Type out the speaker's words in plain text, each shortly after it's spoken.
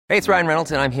Hey, it's Ryan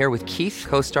Reynolds, and I'm here with Keith,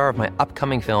 co-star of my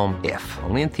upcoming film, If,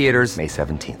 only in theaters May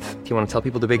 17th. Do you want to tell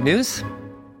people the big news?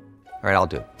 All right, I'll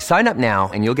do it. Sign up now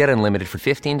and you'll get unlimited for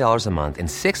 $15 a month and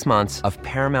 6 months of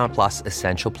Paramount Plus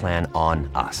Essential Plan on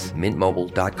us.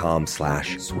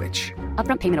 Mintmobile.com/switch.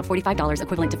 Upfront payment of $45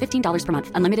 equivalent to $15 per month.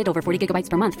 Unlimited over 40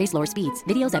 gigabytes per month. Face lower speeds.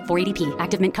 Videos at 480p.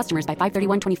 Active Mint customers by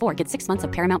 531.24 get 6 months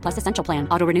of Paramount Plus Essential Plan.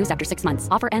 Auto renews after 6 months.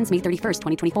 Offer ends May 31st,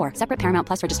 2024. Separate Paramount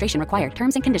Plus registration required.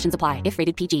 Terms and conditions apply if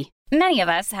rated PG. Many of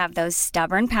us have those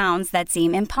stubborn pounds that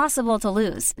seem impossible to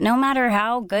lose, no matter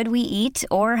how good we eat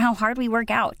or how hard we work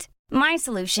out. My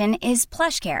solution is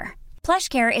PlushCare.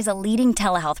 PlushCare is a leading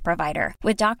telehealth provider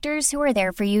with doctors who are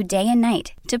there for you day and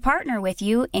night to partner with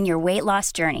you in your weight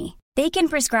loss journey. They can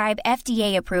prescribe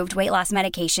FDA-approved weight loss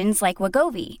medications like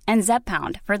Wegovy and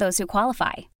Zepbound for those who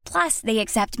qualify. Plus, they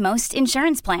accept most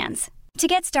insurance plans. To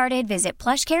get started, visit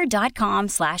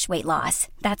plushcare.com/weightloss.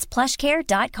 That's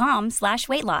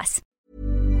plushcare.com/weightloss.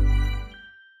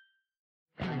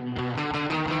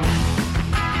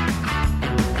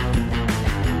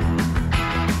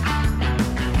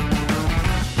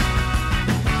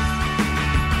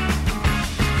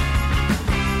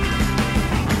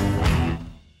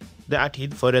 Det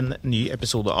tid for en ny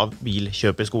episode av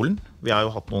Bilkjøperskolen. Vi har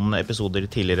jo hatt noen episoder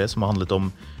tidligere som har handlet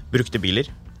om brukte biler.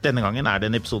 Denne gangen det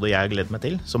en episode jeg har gledet meg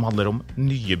til, som handler om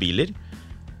nye biler.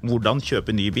 Hvordan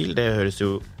kjøpe ny bil, det høres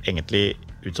jo egentlig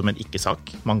ut som en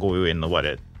ikke-sak. Man går jo inn og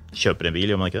bare kjøper en bil,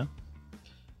 gjør man ikke det?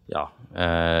 Ja,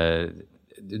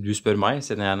 du spør meg,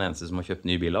 siden jeg den eneste som har kjøpt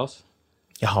ny bil av oss.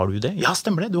 Ja, har du det? Ja,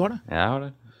 stemmer det, du har det. Jeg har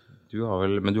det.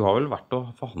 Men du har vel vært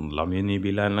og forhandlet mye ny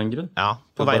bil av en eller annen grunn? Ja.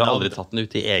 Du har bare aldri tatt den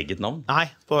ut i eget navn? Nei,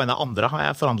 på vegne av andre har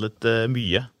jeg forhandlet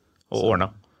mye og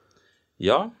ordnet.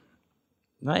 Ja.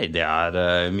 Nei, det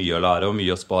mye å lære og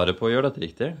mye å spare på å gjøre dette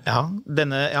riktig. Ja,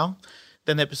 denne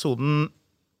episoden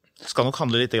skal nok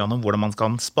handle litt om hvordan man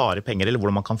kan spare penger, eller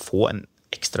hvordan man kan få en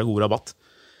ekstra god rabatt.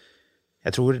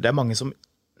 Jeg tror det mange som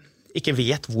ikke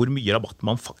vet hvor mye rabatt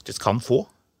man faktisk kan få,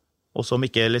 og som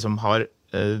ikke liksom har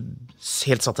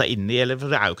helt satt seg inn i, eller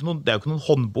for det jo ikke noen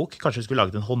håndbok. Kanskje vi skulle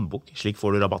laget en håndbok, slik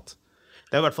får du rabatt.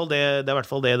 Det i hvert fall det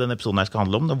denne episoden her skal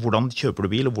handle om. Hvordan kjøper du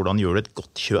bil, og hvordan gjør du et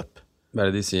godt kjøp? Hva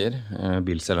det de sier?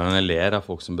 Bilselgerne ler av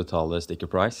folk som betaler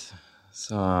sticker price.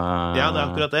 Så, ja, det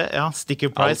akkurat det. Ja, sticker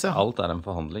price, ja. Alt en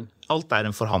forhandling. Alt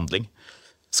en forhandling.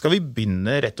 Skal vi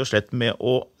begynne rett og slett med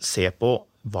å se på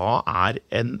hva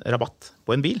en rabatt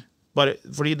på en bil? Bare,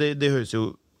 fordi det høres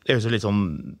jo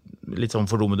litt sånn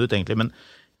fordummet ut egentlig, men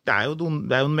det jo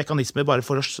en mekanisme bare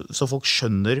så folk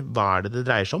skjønner hva det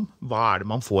dreier seg om. Hva det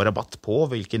man får rabatt på?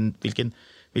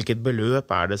 Hvilket beløp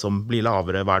det som blir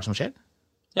lavere? Hva det som skjer?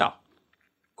 Ja,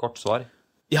 kort svar.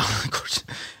 Ja, kort.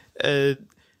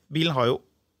 Bilen har jo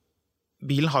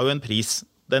en pris.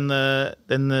 Den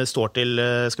står til,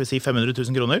 skal vi si, 500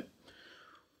 000 kroner.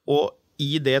 Og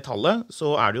i det tallet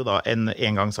så det jo da en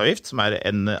engangsavgift, som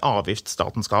en avgift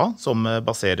staten skal ha, som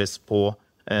baseres på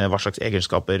hva slags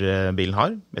egenskaper bilen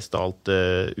har, mest av alt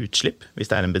utslipp, hvis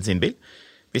det en bensinbil.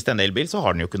 Hvis det en elbil, så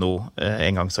har den jo ikke noe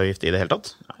engangsavgift i det hele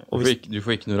tatt. Du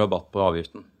får ikke noe rabatt på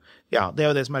avgiften. Ja, det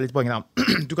jo det som litt poenget da.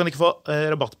 Du kan ikke få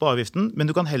rabatt på avgiften, men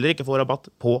du kan heller ikke få rabatt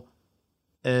på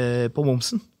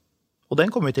momsen. Og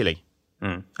den kommer i tillegg.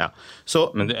 Mm. Ja.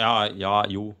 Så, men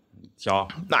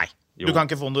Nei. Jo. Du kan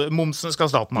ikke få noe. Momsen skal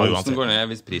staten ha uansett. Momsen går ned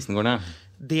hvis prisen går ned.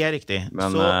 Det riktig.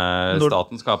 Men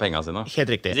staten skal ha pengene sine. Helt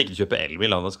riktig. Hvis ikke du kjøper elbil,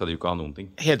 da skal du ikke ha noen ting.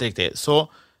 Helt riktig. Så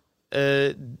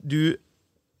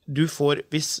du får,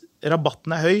 hvis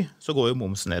rabatten høy, så går jo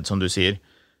momsen ned, som du sier.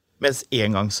 Mens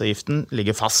engangsavgiften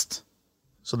ligger fast.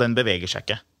 Så den beveger seg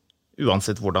ikke.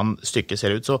 Uansett hvordan stykket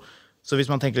ser ut. Så hvis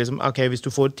man tenker liksom, ok, hvis du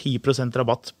får 10%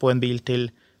 rabatt på en bil til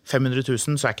 500 000,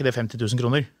 så ikke det 50 000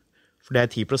 kroner. For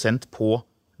det 10% på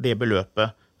det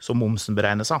beløpet som momsen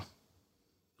beregnes av.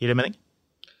 Gir det mening?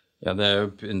 Ja, det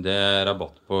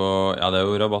rabatt på... Ja, det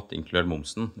jo rabatt inkludert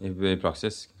momsen i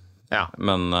praksis. Ja.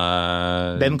 Men...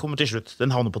 den kommer til slutt.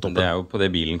 Den havner på toppen. Det jo på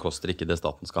det bilen koster, ikke det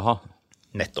staten skal ha.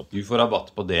 Nettopp. Du får rabatt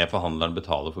på det forhandleren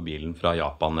betaler for bilen fra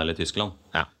Japan eller Tyskland.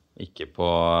 Ja. Ikke på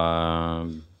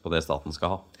det staten skal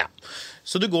ha. Ja.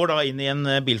 Så du går da inn i en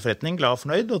bilforretning, glad og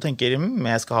fornøyd, og tenker,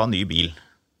 jeg skal ha en ny bil.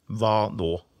 Hva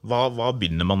nå? Hva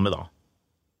begynner man med da?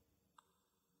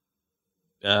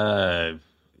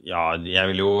 Ja, jeg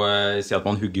vil jo si at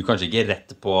man hugger kanskje ikke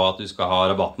rett på at du skal ha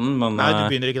rabatten, men nei, du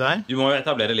begynner ikke der. Du må jo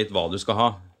etablere litt hva du skal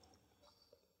ha.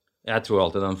 Jeg tror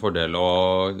alltid det en fordel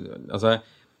altså,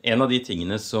 en av de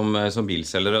tingene som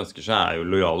bilselgere ønsker seg jo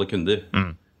lojale kunder.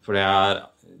 For det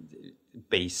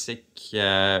basic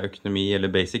økonomi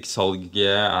eller basic salg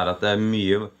at det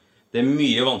mye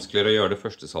vanskeligere å gjøre det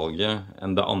første salget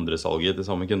enn det andre salget til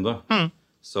samme kunde.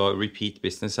 Så repeat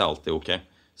business alltid ok.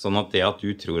 Sånn at det at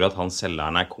du tror at han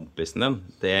selgeren kompisen din,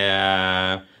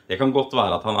 det kan godt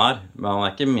være at han men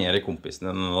han ikke mer kompisen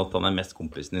din enn at han mest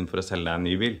kompisen din for å selge en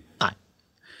ny bil. Nei.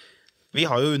 Vi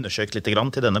har jo undersøkt litt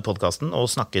grann til denne podcasten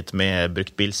og snakket med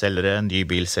bruktbilselgere,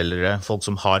 nybilselgere, folk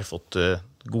som har fått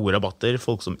gode rabatter,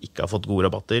 folk som ikke har fått gode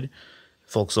rabatter,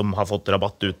 folk som har fått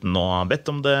rabatt uten å ha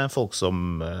bedt om det, folk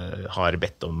som har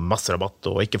bedt om masse rabatt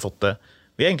og ikke fått det.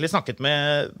 Vi har egentlig snakket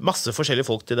med masse forskjellige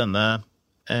folk til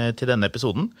denne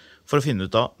episoden for å finne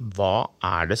ut av hva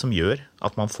det som gjør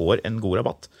at man får en god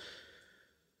rabatt.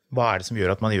 Hva det som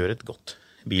gjør at man gjør et godt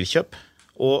bilkjøp?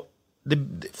 Og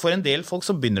for en del folk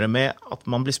så begynner det med at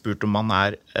man blir spurt om man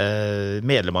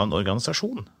medlem av en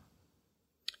organisasjon.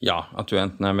 Ja, at du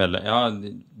enten medlem. Ja,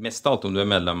 mest av alt om du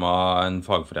medlem av en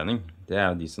fagforening. Det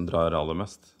jo de som drar aller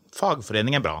mest.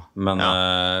 Fagforening bra. Men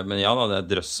ja da, det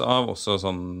drøss av også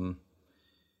sånn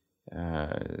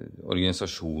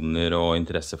organisasjoner og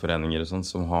interesseforeninger og sånn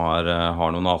som har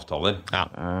noen avtaler. Ja.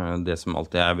 Det som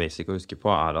alltid basic å huske på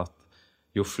at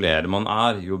jo flere man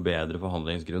jo bedre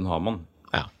forhandlingsgrunn har man.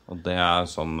 Ja. Og det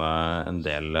sånn en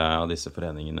del av disse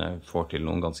foreningene får til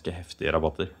noen ganske heftige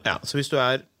rabatter. Ja, så hvis du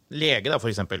lege da, for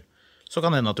eksempel, så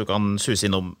kan det hende at du kan suse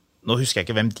innom, nå husker jeg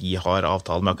ikke hvem de har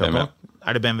avtale med akkurat nå.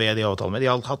 Det BMW de har avtale med?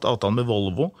 De har hatt avtale med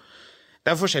Volvo.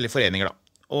 Det forskjellige foreninger da.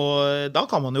 Og da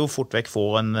kan man jo fort vekk få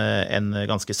en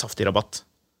ganske saftig rabatt.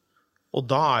 Og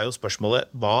da jo spørsmålet,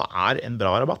 hva en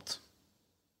bra rabatt?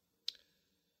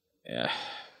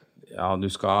 Ja, du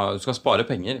skal spare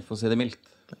penger, for å si det mildt.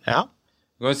 Ja.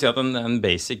 Du kan jo si at en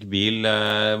basic bil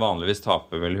vanligvis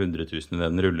taper vel 100 000 når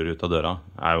den ruller ut av døra.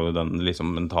 Jo den liksom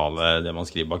mentale, det man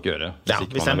skriver bak øret. Ja,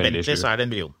 hvis det en Bentley, så det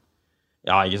 1 million.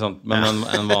 Ja, ikke sant? Men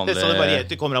en vanlig... så det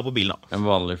bare kommer av på bilen da. En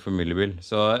vanlig familiebil.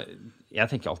 Så jeg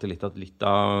tenker alltid at litt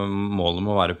av målet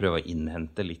må være å prøve å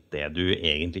innhente litt det du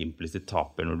egentlig implisitt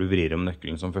taper når du vrir om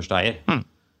nøkkelen som første eier.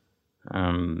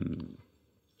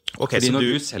 Fordi når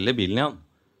du selger bilen igjen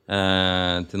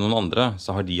til noen andre, så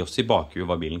har de også i bakhuet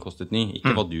hva bilen kostet ny,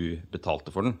 ikke hva du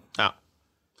betalte for den. Ja.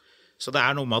 Så det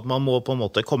noe med at man må på en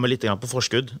måte komme litt på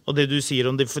forskudd. Og det du sier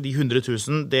om det for de 100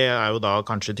 000, det jo da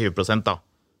kanskje 20% da.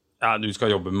 Ja, du skal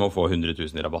jobbe med å få 100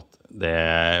 000 i rabatt.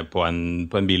 Det på en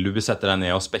bil du besetter deg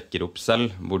ned og spekker opp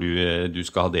selv, hvor du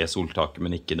skal ha det soltaket,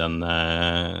 men ikke den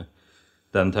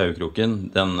taukroken.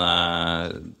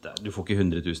 Du får ikke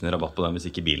 100 000 i rabatt på den hvis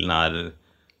ikke bilen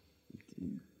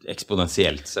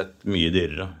eksponentielt sett mye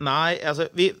dyrere. Nei, altså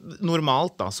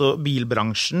normalt da, så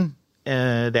bilbransjen,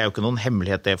 det jo ikke noen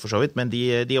hemmelighet det for så vidt, men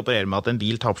de opererer med at en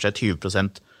bil taper seg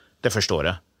 20% det første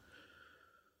året.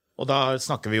 Og da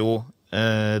snakker vi jo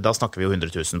 100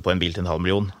 000 på en bil til 500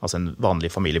 000, altså en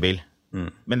vanlig familiebil.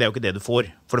 Men det jo ikke det du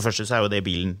får. For det første så jo det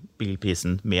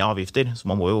bilprisen med avgifter, så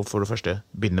man må jo for det første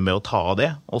begynne med å ta av det,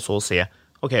 og så se,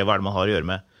 ok, hva det man har å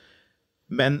gjøre med.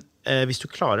 Men hvis du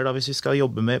klarer da, hvis vi skal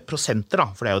jobbe med prosenter da,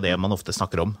 for det jo det man ofte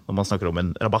snakker om når man snakker om en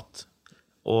rabatt,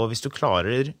 og hvis du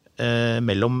klarer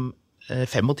mellom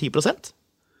 5 og 10%,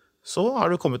 så har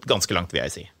du kommet ganske langt, vil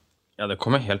jeg si. Ja, det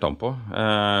kommer helt an på.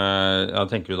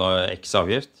 Tenker du da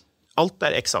X-avgift? Alt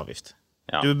X-avgift.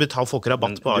 Ja. Du betaler folk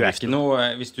rabatt på avgiften. Ikke noe,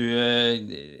 hvis du...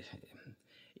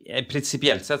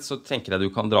 Prinsipielt sett så tenker jeg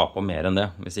du kan dra på mer enn det,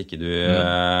 hvis ikke du...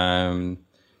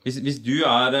 Hvis du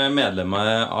medlem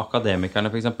av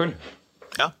Akademikerne, for eksempel,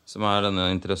 ja. Som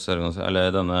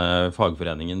denne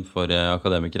fagforeningen for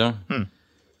akademikere,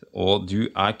 og du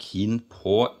keen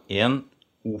på en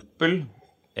Opel,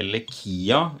 eller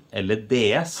Kia, eller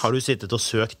DS. Har du sittet og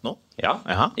søkt nå? Ja,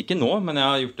 ikke nå, men jeg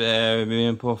har gjort det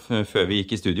før vi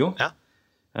gikk i studio. Ja.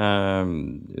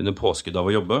 Under påskudd av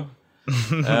å jobbe.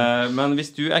 Men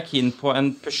hvis du keen på en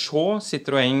Peugeot,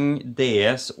 Citroën,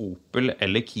 DS, Opel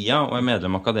eller Kia og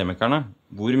medlem av Akademikerne,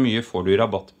 hvor mye får du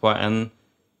rabatt på en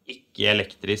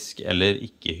ikke-elektrisk eller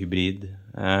ikke-hybrid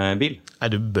bil? Nei,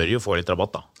 du bør jo få litt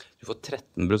rabatt da. Du får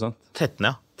 13%. 13,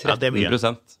 ja. Ja, det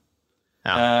 13%.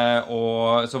 Ja.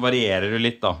 Og så varierer du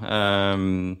litt da.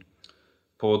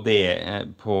 På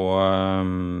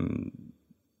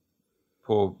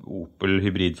Opel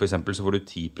Hybrid for eksempel så får du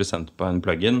 10% på en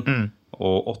plug-in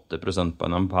og 8% på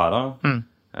en Ampera.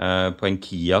 På en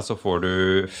Kia så får du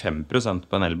 5%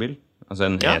 på en elbil, altså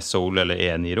en e-Soul eller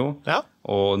e-Niro,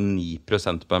 og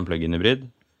 9% på en plug-in hybrid.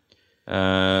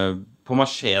 På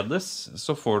Mercedes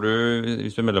så får du,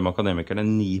 hvis du medlem av Akademikerne,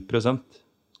 9%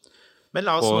 på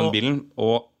en bilen,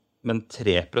 men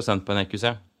 3% på en EQC.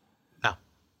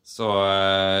 Så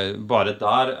bare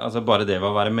der, altså bare det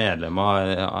å være medlem av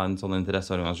en sånn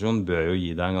interesseorganisasjon bør jo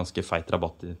gi deg en ganske feit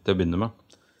rabatt til å begynne med.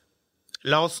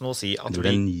 La oss nå si at Jeg tror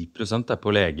det 9%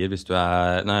 på leger hvis du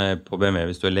på BMW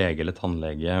hvis du lege eller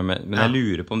tannlege. Men jeg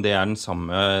lurer på om det den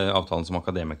samme avtalen som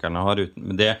akademikerne har.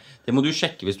 Men det må du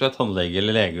sjekke hvis du tannlege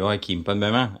eller lege og keen på en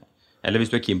BMW. Eller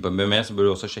hvis du keen på en BMW, så bør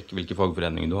du også sjekke hvilke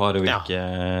fagforeninger du har. Og hvilke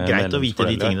greit å vite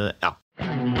de tingene. Ja.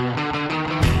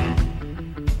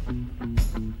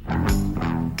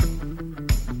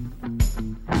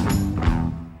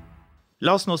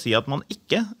 La oss nå si at man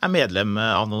ikke medlem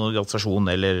av noen organisasjon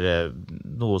eller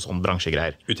noe sånn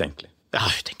bransjegreier. Utenkelig. Ja,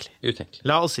 utenkelig.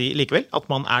 La oss si likevel at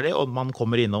man det, og man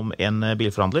kommer innom en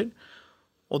bilforhandler.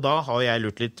 Og da har jeg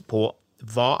lurt litt på,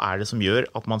 hva det som gjør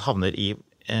at man havner i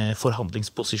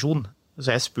forhandlingsposisjon?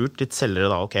 Så jeg har spurt litt selgere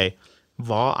da, ok,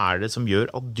 hva det som gjør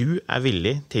at du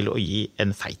villig til å gi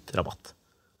en feit rabatt?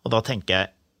 Og da tenker jeg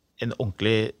en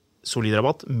ordentlig solid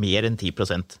rabatt, mer enn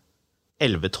 10%.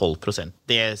 11-12%.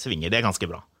 Det svinger, det ganske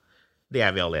bra. Det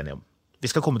vi alle enige om. Vi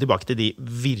skal komme tilbake til de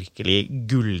virkelig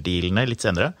gulldealene litt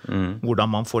senere, hvordan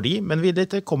man får de, men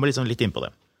dette kommer liksom litt inn på det.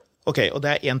 Ok, og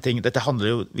det en ting, det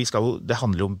handler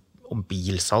jo om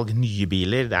bilsalg, nye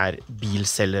biler, det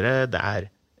bilselgere,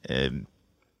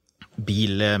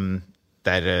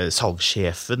 det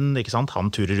salgssjefen, ikke sant? Han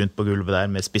turer rundt på gulvet der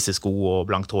med spisse sko og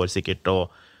blankt hår sikkert,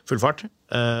 og full fart.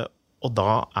 Og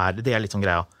da det litt sånn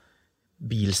greia.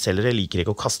 Bilselgere liker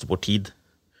ikke å kaste bort tid.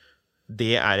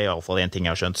 Det I alle fall en ting jeg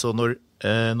har skjønt. Så når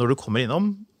du kommer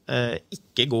innom,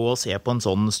 ikke gå og se på en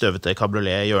sånn støvete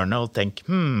kabriolet i hjørnet og tenk,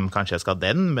 kanskje jeg skal ha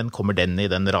den, men kommer den i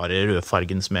den rare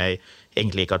rødfargen som jeg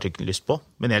egentlig ikke har lyst på,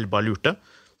 men jeg bare lurte.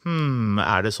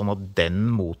 Det sånn at den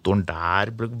motoren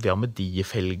der, hva med de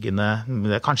felgene,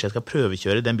 kanskje jeg skal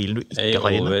prøvekjøre den bilen du ikke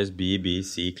har inne. Always be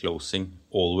BC closing.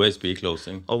 Always be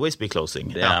closing. Always be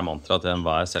closing. Det mantra til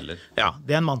enhver selger. Ja,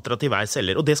 det en mantra til hver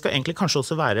selger, og det skal egentlig kanskje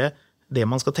også være det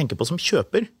man skal tenke på som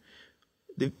kjøper.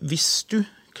 Hvis du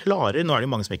klarer, nå det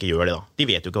jo mange som ikke gjør det da, de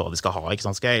vet jo ikke hva de skal ha, ikke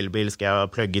sant? Skal jeg elbil, skal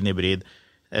jeg plug-in hybrid?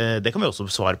 Det kan vi også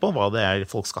svare på, hva det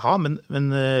folk skal ha, men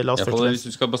la oss hvis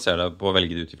du skal basere deg på å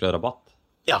velge det ut fra rabatt.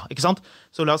 Ja, ikke sant?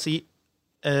 Så la oss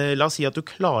si at du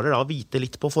klarer da å vite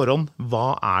litt på forhånd,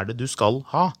 hva det du skal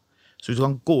ha? Så du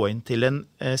kan gå inn til en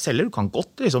selger, du kan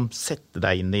godt liksom sette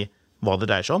deg inn i hva det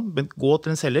dreier seg om, men gå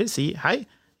til en selger, si, hei,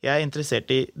 jeg interessert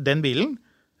i den bilen,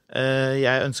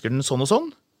 jeg ønsker den sånn og sånn,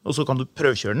 og så kan du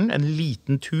prøvekjøre den en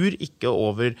liten tur, ikke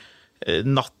over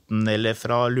natten eller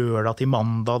fra lørdag til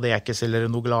mandag, det ikke selgere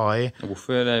noe glad i.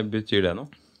 Hvorfor betyr det noe?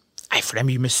 Nei, for det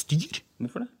mye med styr.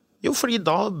 Hvorfor det? Jo, fordi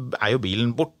da jo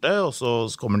bilen borte, og så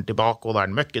kommer den tilbake, og da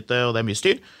den møkkete, og det mye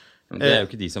styr. Men det jo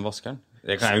ikke de som vasker den.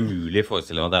 Det kan jo umulig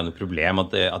forestille meg at det noe problem at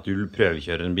du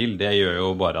prøvekjører en bil. Det gjør jo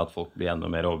bare at folk blir enda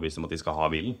mer overbevist om at de skal ha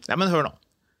bilen. Nei, men hør nå.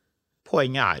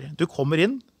 Poenget du kommer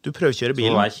inn, du prøvekjører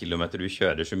bilen. Så hver kilometer du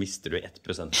kjører, så mister du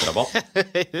 1% rabatt.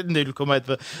 0,1%.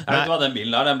 Jeg vet hva, den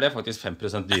bilen den ble faktisk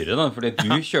 5% dyrere, da, fordi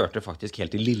du kjørte faktisk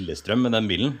helt til Lillestrøm med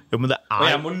den bilen. Jo, men det og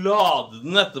jeg må lade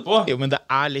den etterpå. Jo, men det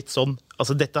litt sånn.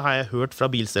 Altså, dette har jeg hørt fra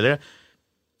bilselgere.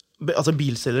 Altså,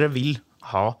 bilselgere vil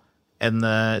ha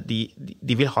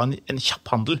de vil ha en kjapp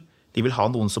handel. De vil ha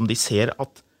noen som de ser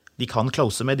at de kan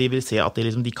close med. De vil se at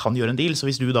de kan gjøre en deal. Så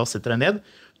hvis du da setter deg ned,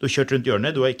 du har kjørt rundt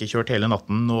hjørnet, du har ikke kjørt hele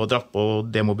natten og dratt på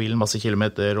demobilen masse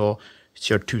kilometer og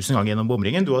kjørt 1000 ganger gjennom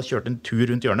bomringen, du har kjørt en tur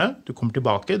rundt hjørnet, du kommer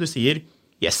tilbake, du sier,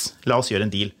 yes, la oss gjøre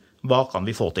en deal. Hva kan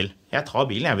vi få til? Jeg tar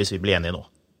bilen hvis vi blir enige nå.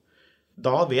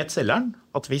 Da vet selgeren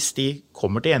at hvis de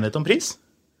kommer til enighet om pris,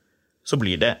 så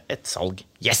blir det et salg.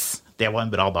 Yes, det var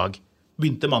en bra dag.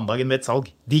 Begynte mandagen med et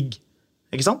salg. Digg.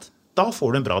 Ikke sant? Da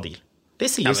får du en bra deal. Det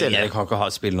sier selgeren. Jeg kan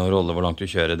ikke spille noen rolle hvor langt du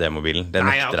kjører demobilen. Det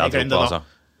nekter jeg på, altså.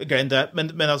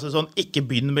 Men altså sånn, ikke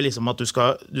begynn med liksom at du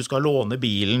skal låne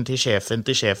bilen til sjefen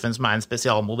som en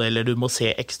spesialmodell, eller du må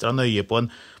se ekstra nøye på en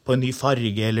ny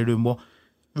farge, eller du må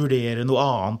vurdere noe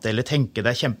annet, eller tenke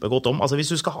deg kjempegodt om. Altså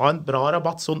hvis du skal ha en bra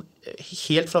rabatt sånn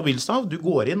helt fra begynnelsen av, du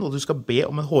går inn og du skal be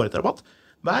om en hårete rabatt,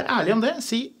 vær ærlig om det.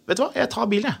 Si, vet du hva, jeg tar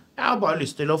bilen, jeg. Jeg har bare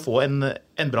lyst til å få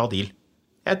en bra deal.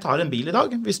 Jeg tar en bil i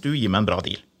dag hvis du gir meg en bra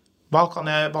deal. Hva kan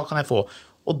jeg få?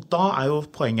 Og da jo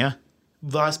poenget,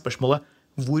 hva spørsmålet?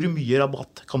 Hvor mye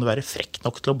rabatt kan du være frekk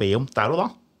nok til å be om der og da?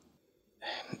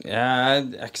 Jeg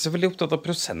ikke så veldig opptatt av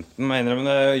prosenten, men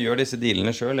jeg gjør disse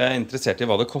dealene selv. Jeg interessert i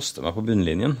hva det koster meg på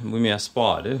bunnlinjen, hvor mye jeg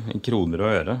sparer i kroner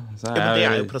og øre. Så men det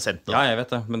jo prosenten. Ja, jeg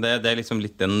vet det, men det liksom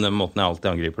litt den måten jeg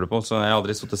alltid angriper det på, så jeg har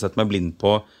aldri sett meg blind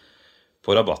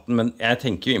på rabatten, men jeg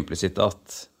tenker jo implisitt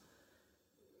at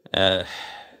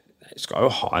jeg skal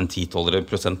jo ha en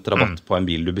 10-12% rabatt på en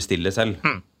bil du bestiller selv.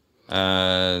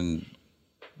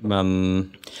 Men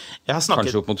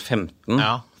kanskje opp mot 15.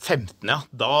 Ja, 15, ja.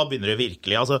 Da begynner det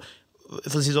virkelig. Altså,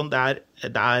 for å si sånn,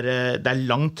 det er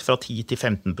langt fra 10 til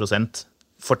 15%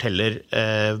 forteller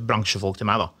bransjefolk til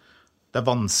meg da. Det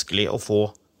vanskelig å få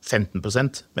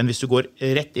 15%, men hvis du går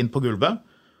rett inn på gulvet,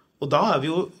 og da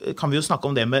kan vi jo snakke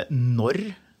om det med når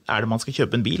det man skal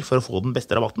kjøpe en bil for å få den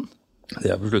beste rabatten.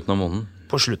 Det på slutten av måneden.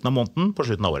 På slutten av måneden, på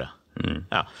slutten av året.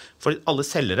 Ja, for alle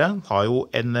selgere har jo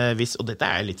en viss, og dette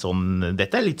er litt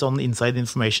sånn inside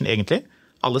information egentlig.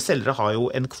 Alle selgere har jo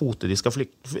en kvote de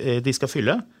skal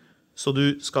fylle, så de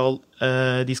skal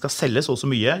selge så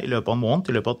mye i løpet av en måned,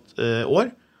 i løpet av et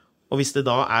år, og hvis det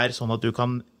da sånn at du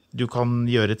kan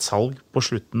gjøre et salg på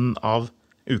slutten av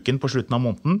uken, på slutten av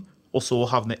måneden, og så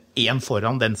havne en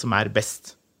foran den som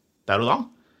best der og da.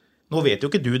 Nå vet jo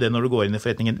ikke du det når du går inn i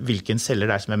forretningen, hvilken selger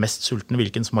det som mest sulten,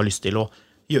 hvilken som har lyst til å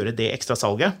gjøre det ekstra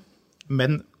salget,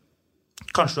 men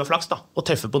kanskje du har flaks da, og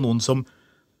treffe på noen som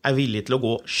villig til å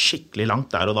gå skikkelig langt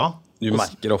der og da. Du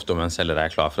merker ofte om en selger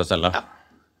klar for å selge. Ja.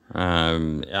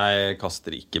 Jeg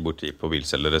kaster ikke bort tid på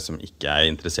bilselgere som ikke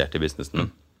interessert i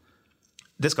businessen.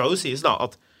 Det skal jo sies da,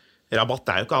 at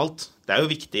rabatt jo ikke alt. Det jo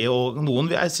viktig, og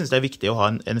jeg synes det viktig å ha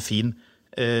en fin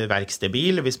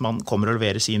verkstedbil. Hvis man kommer og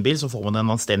leverer sin bil, så får man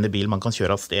en anstendig bil man kan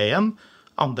kjøre av sted igjen.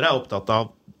 Andre opptatt av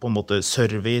på en måte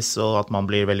service, og at man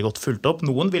blir veldig godt fulgt opp.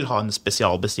 Noen vil ha en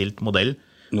spesialbestilt modell.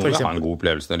 Noen vil ha en god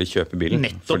opplevelse når de kjøper bilen,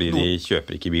 fordi de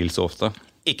kjøper ikke bil så ofte.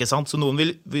 Ikke sant? Så noen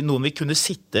vil kunne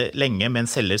sitte lenge med en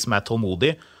selger som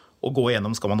tålmodig, og gå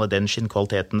gjennom, skal man ha den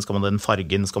skinnkvaliteten, skal man ha den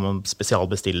fargen, skal man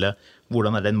spesialbestille,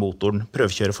 hvordan den motoren,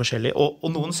 prøvekjøre forskjellig. Og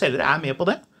noen selgere med på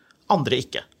det, andre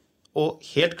ikke. Og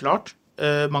helt klart,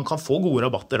 man kan få gode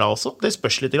rabatter da også, det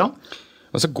spørs litt grann.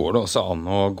 Og så går det også an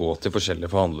å gå til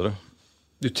forskjellige forhandlere.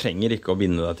 Du trenger ikke å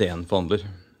binde deg til en forhandler.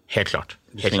 Helt klart.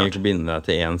 Du trenger ikke å binde deg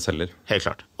til en selger. Helt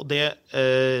klart. Og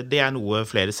det noe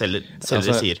flere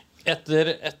selgere sier.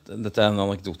 Dette en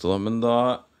anekdote da, men da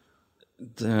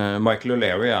Michael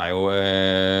O'Leary jo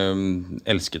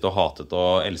elsket og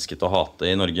hate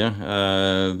i Norge.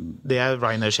 Det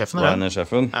Ryanair-sjefen,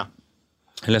 Ryanair-sjefen. Ja.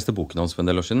 Jeg leste boken hans for en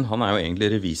del år siden. Han jo egentlig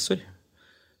revisor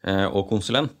og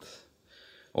konsulent.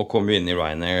 Og kom jo inn i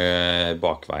Ryanair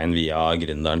bakveien via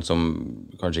gründeren som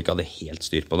kanskje ikke hadde helt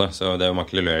styr på det. Så det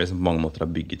Michael O'Leary som på mange måter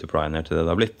har bygget opp Ryanair til det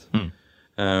har blitt.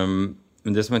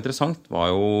 Men det som interessant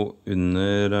var jo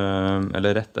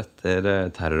rett etter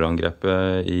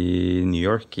terrorangrepet i New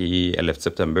York i 11.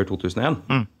 september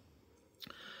 2001.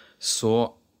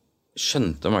 Så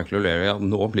skjønte Michael O'Leary at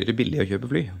nå blir det billig å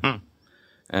kjøpe fly.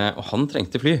 Og han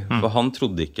trengte fly, for han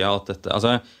trodde ikke at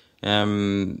dette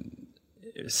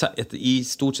i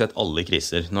stort sett alle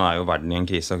kriser, nå jo verden i en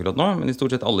krise akkurat nå, men i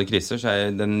stort sett alle kriser så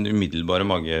den umiddelbare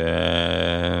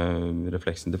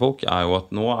magerefleksen til folk jo at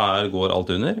nå går alt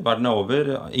under, verden over,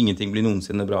 ingenting blir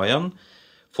noensinne bra igjen,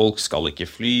 folk skal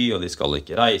ikke fly, og de skal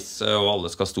ikke reise, og alle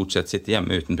skal stort sett sitte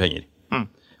hjemme uten penger.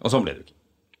 Og sånn ble det ikke.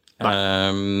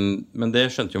 Men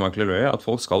det skjønte jo Michael O'Leary, at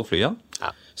folk skal fly igjen. Ja.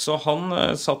 Så han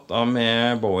satt av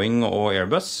med Boeing og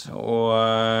Airbus og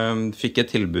fikk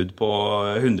et tilbud på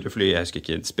 100 fly, jeg husker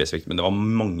ikke spesifikt, men det var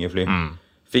mange fly.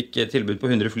 Fikk et tilbud på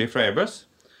 100 fly fra Airbus,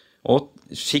 og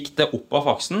fikk det opp av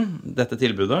faksen, dette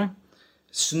tilbudet,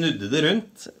 snudde det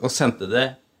rundt og sendte det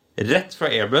rett fra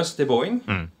Airbus til Boeing,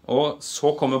 og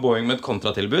så kommer Boeing med et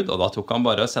kontratilbud, og da tok han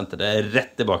bare og sendte det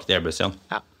rett tilbake til Airbus igjen.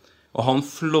 Ja. Og han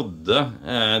flådde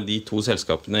de to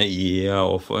selskapene i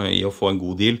å få en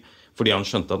god deal, fordi han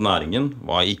skjønte at næringen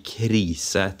var i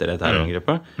krise etter det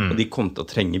terrorangrepet, og de kom til å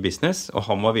trenge business, og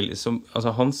han var villig,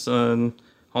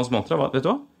 hans mantra var, vet du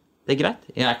hva? Det greit,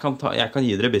 jeg kan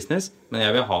gi dere business, men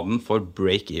jeg vil ha den for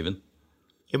break-even.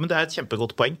 Ja, men det et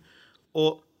kjempegodt poeng.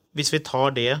 Og hvis vi tar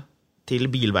det til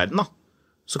bilverden da,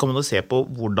 så kan man jo se på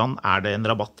hvordan det en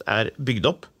rabatt bygd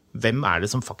opp. Hvem det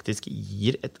som faktisk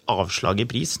gir et avslag i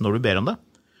pris når du ber om det?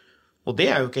 Og det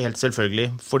jo ikke helt selvfølgelig,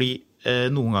 fordi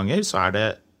noen ganger så det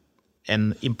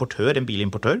en importør, en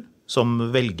bilimportør,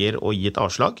 som velger å gi et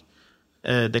avslag.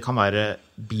 Det kan være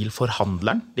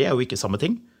bilforhandleren, det jo ikke samme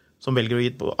ting, som velger å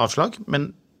gi et avslag,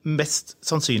 men mest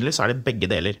sannsynlig så det begge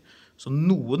deler. Så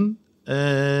noen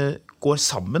går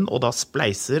sammen og da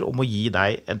spleiser om å gi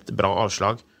deg et bra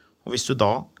avslag. Og hvis du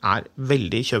da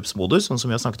veldig i kjøpsmodus, sånn som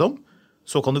vi har snakket om,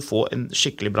 så kan du få en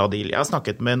skikkelig bra deal. Jeg har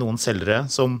snakket med noen selgere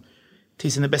som til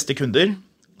sine beste kunder,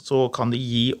 så kan de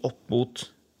gi opp mot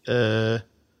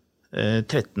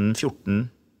 13-14,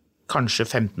 kanskje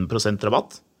 15%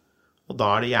 rabatt. Og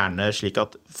da det gjerne slik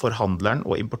at forhandleren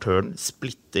og importøren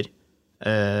splitter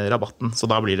rabatten. Så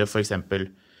da blir det for eksempel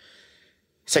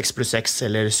 6+6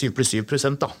 eller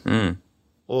 7+7% da.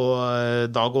 Og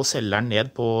da går selgeren ned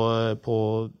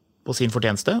på sin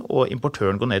fortjeneste, og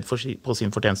importøren går ned på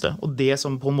sin fortjeneste. Og det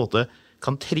som på en måte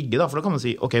kan trigge da, for da kan man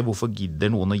si, ok, hvorfor gidder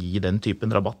noen å gi den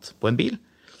typen rabatt på en bil?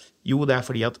 Jo, det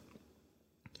fordi at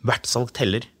hvert salg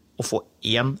teller, å få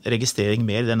en registrering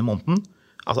mer denne måneden.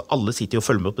 Altså alle sitter jo og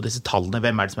følger med på disse tallene.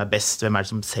 Hvem det som best? Hvem det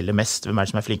som selger mest? Hvem det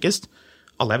som flinkest?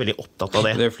 Alle veldig opptatt av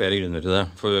det. Det flere grunner til det.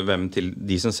 For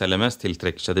de som selger mest,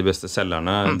 tiltrekker seg de beste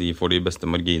selgerne, de får de beste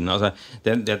marginene. Altså, det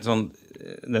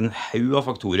er en haug av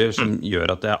faktorer som gjør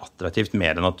at det attraktivt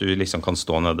mer enn at du liksom kan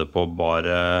stå nede på bar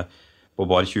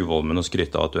 20-volmen og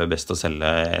skryte av at du best til å selge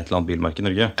et eller annet bilmerke i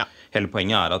Norge. Ja. Hele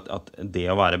poenget at det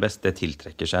å være best, det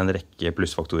tiltrekker seg en rekke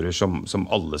plussfaktorer som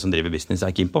alle som driver business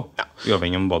keen på,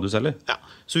 uavhengig om hva du selger. Ja.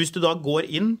 Så hvis du da går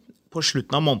inn på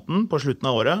slutten av måneden, på slutten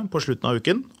av året, på slutten av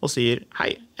uken, og sier,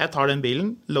 hei, jeg tar den bilen,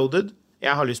 loaded,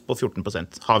 jeg har lyst på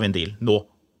 14%, har vi en deal, nå.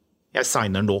 Jeg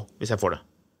signer nå, hvis jeg får det.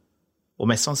 Og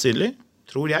mest sannsynlig,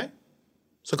 tror jeg,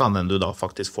 så kan den du da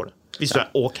faktisk få det. Hvis du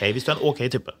hvis du en ok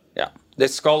type. Ja, det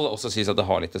skal også sies at det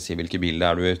har litt å si hvilke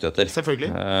biler du ute etter. Selvfølgelig.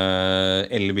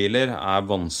 Elbiler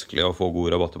vanskelig å få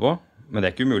gode rabatter på, men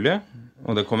det ikke umulig,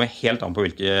 og det kommer helt an på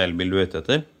hvilke elbil du ute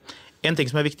etter. En ting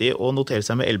som viktig å notere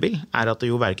seg med elbil, at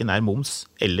det jo hverken moms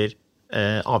eller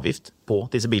avgift på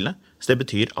disse bilene. Så det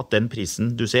betyr at den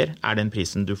prisen du ser, den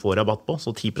prisen du får rabatt på. Så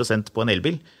 10% på en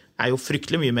elbil jo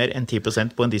fryktelig mye mer enn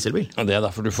 10% på en dieselbil. Og det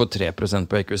derfor du får 3%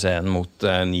 på EQC-en mot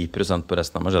 9% på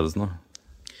resten av Mercedesen.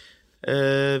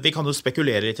 Vi kan jo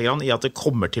spekulere litt i at det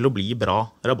kommer til å bli bra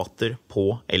rabatter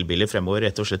på elbiler fremover,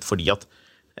 rett og slett fordi at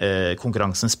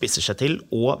konkurransen spisser seg til,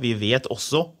 og vi vet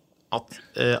også at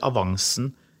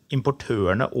avansen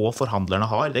importørene og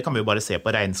forhandlerne har, det kan vi jo bare se på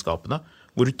regnskapene,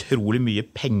 hvor utrolig mye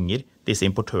penger disse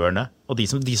importørene, og de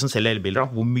som selger elbiler,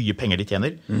 hvor mye penger de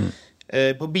tjener.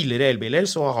 På billigere elbiler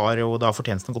så har jo da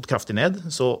fortjenesten gått kraftig ned,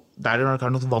 så der det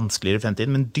kanskje noe vanskeligere i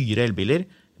fremtiden, men dyre elbiler,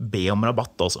 be om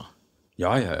rabatt også.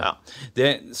 Ja.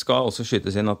 Det skal også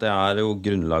skytes inn at det jo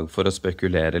grunnlag for å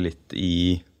spekulere litt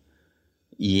i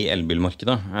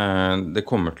elbilmarkedet. Det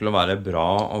kommer til å være bra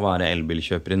å være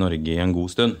elbilkjøper i Norge i en god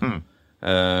stund.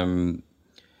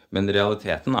 Men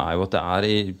realiteten jo at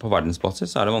på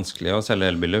verdensbasis det vanskelig å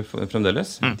selge elbiler fremdeles.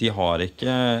 De har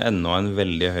ikke ennå en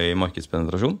veldig høy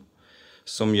markedspenetrasjon,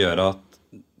 som gjør at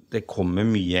det kommer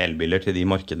mye elbiler til de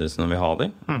markedene som vi har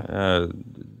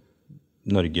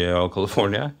Norge og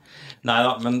California.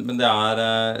 Neida, men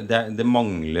det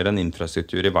mangler en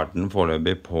infrastruktur i verden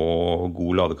foreløpig på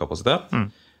god ladekapasitet.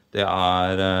 Det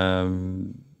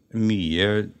mye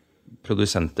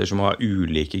produsenter som av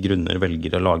ulike grunner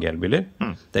velger å lage elbiler.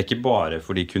 Det ikke bare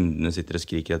fordi kundene sitter og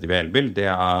skriker at de vil elbil,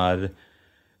 det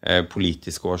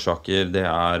politiske årsaker, det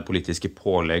politiske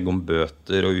pålegg om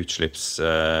bøter og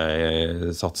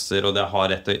utslippssatser, og det har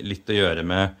litt å gjøre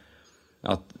med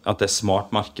at det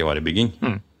smart markevarebygging.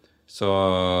 Så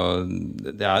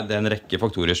det en rekke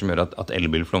faktorer som gjør at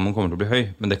elbilflommen kommer til å bli høy,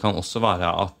 men det kan også være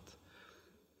at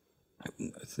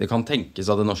det kan tenkes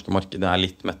at det norske markedet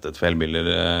litt mettet for elbiler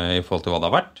i forhold til hva det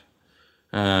har vært.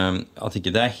 At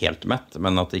ikke det helt mett,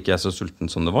 men at det ikke så sulten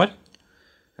som det var.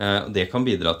 Det kan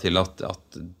bidra til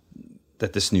at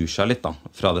dette snur seg litt da,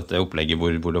 fra dette opplegget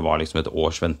hvor det var liksom et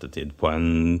års ventetid på en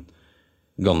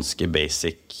ganske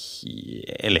basic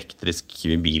elektrisk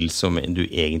bil som du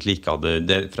egentlig ikke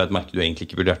hadde, fra et merke du egentlig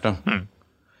ikke vurderte.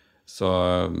 Så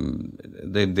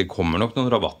det kommer nok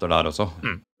noen rabatter der også.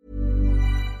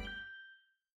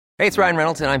 Hey, it's Ryan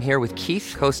Reynolds, and I'm here with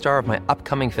Keith, co-star of my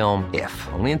upcoming film, If,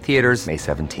 only in theaters May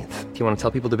 17th. Do you want to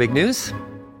tell people the big news?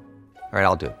 All right,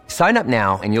 I'll do it. Sign up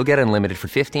now and you'll get unlimited for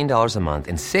 $15 a month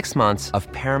and 6 months of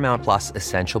Paramount Plus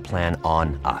Essential Plan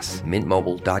on us.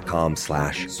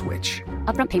 MintMobile.com/switch.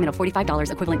 Upfront payment of $45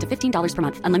 equivalent to $15 per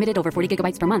month. Unlimited over 40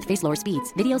 gigabytes per month. Face lower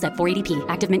speeds. Videos at 480p.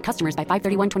 Active Mint customers by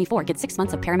 531.24 get 6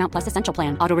 months of Paramount Plus Essential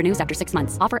Plan. Auto renews after 6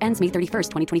 months. Offer ends May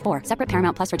 31st, 2024. Separate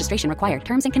Paramount Plus registration required.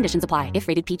 Terms and conditions apply if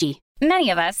rated PG.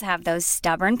 Many of us have those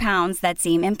stubborn pounds that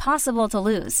seem impossible to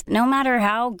lose, no matter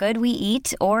how good we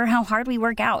eat or how hard we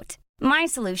work out. My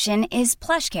solution is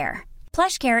PlushCare.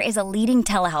 PlushCare is a leading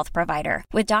telehealth provider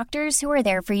with doctors who are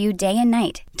there for you day and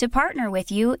night to partner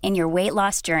with you in your weight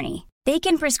loss journey. They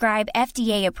can prescribe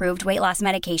FDA-approved weight loss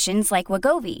medications like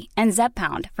Wegovy and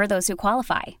Zepbound for those who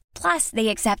qualify. Plus, they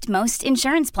accept most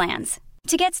insurance plans.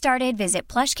 To get started, visit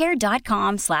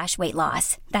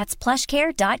plushcare.com/weightloss. That's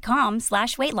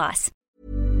plushcare.com/weightloss.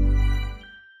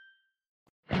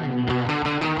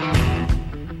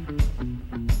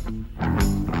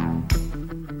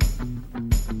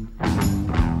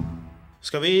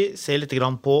 Skal vi se litt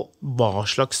grann på hva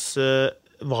slags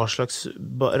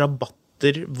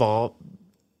rabatter,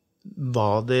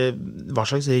 hva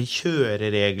slags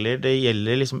kjøreregler det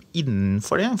gjelder liksom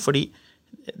innenfor det, fordi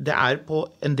det på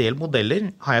en del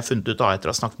modeller, har jeg funnet ut av etter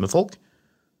å ha snakket med folk,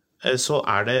 så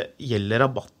gjelder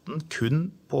rabatten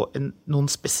kun på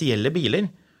noen spesielle biler.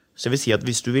 Så det vil si at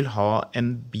hvis du vil ha en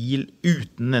bil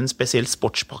uten en spesiell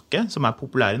sportspakke, som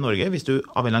populær i Norge, hvis du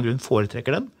av en eller annen grunn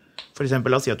foretrekker den, for eksempel,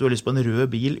 la oss si at du har lyst på en rød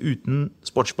bil uten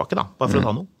sportspakke, da, bare for å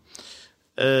ta noe,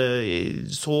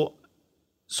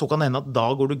 så kan det hende at da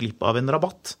går du glipp av en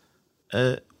rabatt.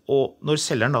 Og når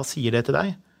selgeren da sier det til deg,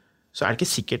 så det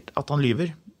ikke sikkert at han lyver.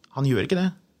 Han gjør ikke det.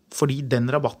 Fordi den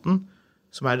rabatten,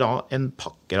 som da en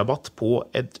pakkerabatt på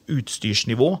et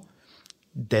utstyrsnivå,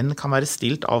 den kan være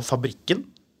stilt av fabrikken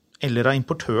eller av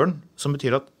importøren, som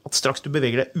betyr at straks du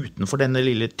beveger deg utenfor denne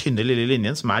tynne lille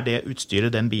linjen, som det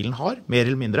utstyret den bilen har, mer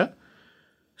eller mindre,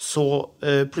 så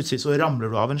plutselig så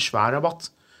ramler du av en svær rabatt.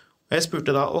 Og jeg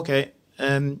spurte da, ok,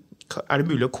 det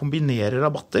mulig å kombinere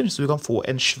rabatter, så du kan få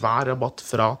en svær rabatt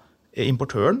fra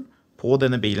importøren på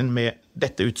denne bilen med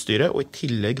dette utstyret, og i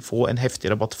tillegg få en heftig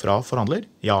rabatt fra forhandler?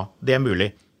 Ja, det mulig.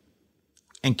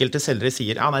 Enkelte selgere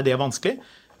sier, ja, nei, det vanskelig.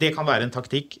 Det kan være en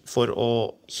taktikk for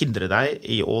å hindre deg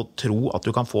i å tro at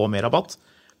du kan få mer rabatt.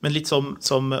 Men litt som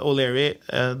O'Leary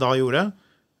da gjorde,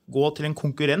 gå til en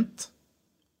konkurrent.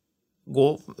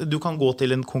 Du kan gå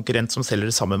til en konkurrent som selger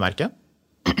det samme merket.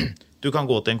 Du kan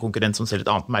gå til en konkurrent som selger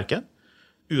et annet merke.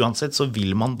 Uansett så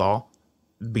vil man da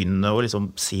begynne å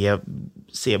liksom se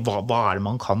hva det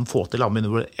man kan få til. Man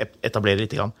begynner å etablere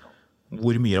litt grann.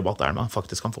 Hvor mye rabatt det man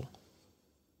faktisk kan få.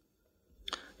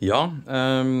 Ja,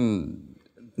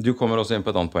 du kommer også inn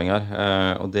på et annet poeng her,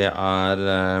 og det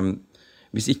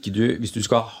hvis du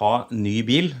skal ha ny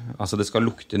bil, altså det skal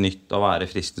lukte nytt og være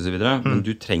friskt og så videre, men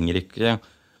du trenger ikke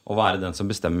å være den som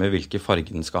bestemmer hvilke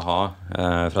farger den skal ha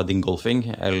fra din golfing,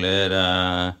 eller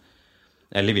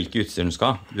hvilke utstyr den skal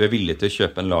ha. Du villig til å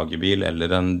kjøpe en lagerbil eller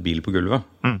en bil på gulvet,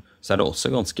 så det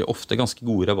også ofte ganske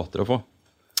gode rabatter å få.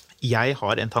 Jeg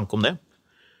har en tanke om det,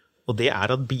 og det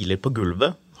at biler på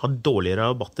gulvet har dårligere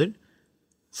rabatter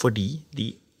fordi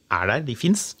de der, de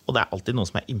finnes, og det alltid noen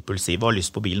som impulsive og har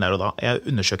lyst på bilen der og da. Jeg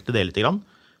undersøkte det litt grann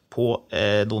på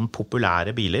noen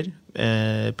populære biler,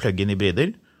 plug-in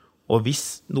hybrider, og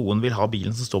hvis noen vil ha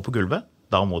bilen som står på gulvet,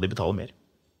 da må de betale mer.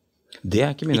 Det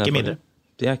ikke min erfaring.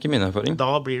 Det ikke min erfaring.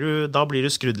 Da blir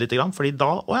du skrudd litt grann, fordi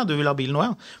da, du vil ha bilen nå,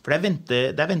 ja. For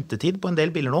det ventetid på en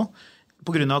del biler nå,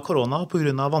 på grunn av korona, på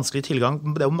grunn av vanskelig tilgang.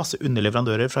 Det jo masse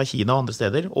underleverandører fra Kina og andre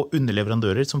steder, og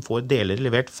underleverandører som får deler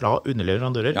levert fra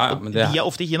underleverandører. Ja, og de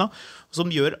ofte i Kina,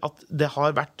 som gjør at det har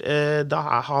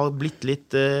blitt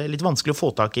litt vanskelig å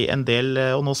få tak i en del,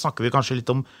 og nå snakker vi kanskje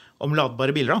litt om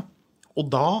ladbare biler da. Og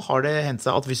da har det hendt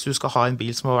seg at hvis du skal ha en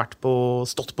bil som har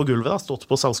stått på gulvet, stått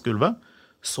på salgsgulvet,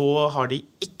 så har de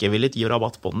ikke villet gi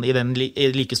rabatt på den i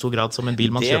like stor grad som en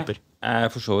bil man kjøper.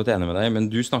 Jeg for så vidt enig med deg, men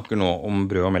du snakker nå om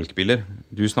brød- og melkebiler.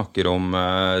 Du snakker om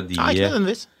de... Nei, ikke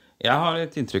nødvendigvis. Jeg har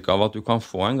et inntrykk av at du kan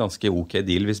få en ganske ok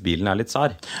deal hvis bilen litt sær.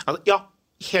 Ja,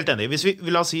 helt enig. Hvis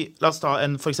la oss ta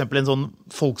for eksempel en sånn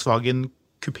Volkswagen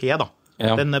Coupé da.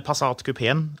 Ja. Den Passat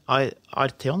Coupéen,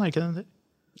 Arteon, ikke den?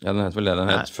 Ja, den heter vel det.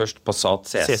 Den het først Passat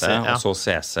CC, og så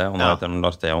CC, og nå heter den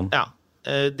Arteon. Ja.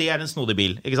 Det en snodig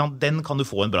bil, ikke sant? Den kan du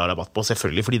få en bra rabatt på,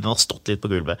 selvfølgelig, fordi den har stått litt på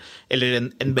gulvet. Eller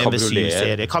en BMW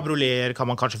 7-serie. Cabriolet kan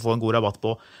man kanskje få en god rabatt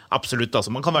på. Absolutt,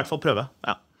 altså. Man kan i hvert fall prøve.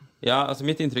 Ja, altså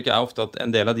mitt inntrykk ofte at en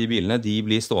del av de bilene, de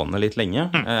blir stående litt lenge.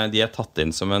 De tatt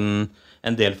inn som en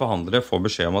del forhandlere får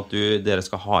beskjed om at dere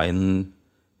skal ha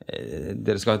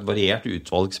et variert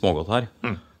utvalg smågodt her.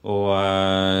 Og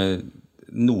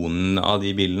noen av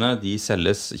de bilene, de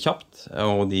selges kjapt,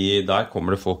 og der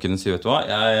kommer det folk inn og sier, vet du hva,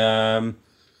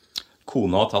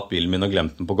 kona har tatt bilen min og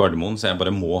glemt den på Gardermoen, så jeg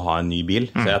bare må ha en ny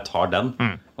bil, så jeg tar den,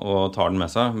 og tar den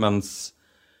med seg, mens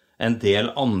en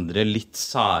del andre litt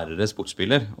særere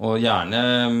sportsbiler, og gjerne,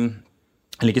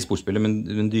 eller ikke sportsbiler,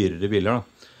 men dyrere biler da,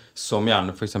 som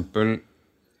gjerne for eksempel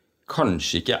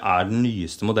kanskje ikke den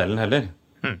nyeste modellen heller.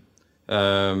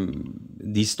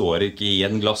 De står ikke i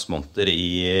en glassmonter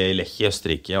i Lech i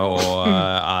Østerrike og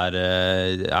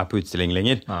på utstilling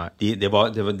lenger.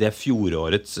 Det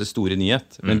fjorårets store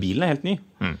nyhet, men bilen helt ny.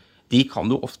 De kan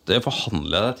du ofte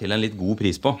forhandle deg til en litt god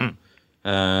pris på.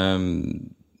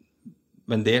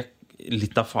 Men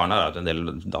litt av faren at en del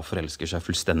da forelsker seg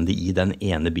fullstendig i den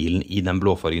ene bilen i den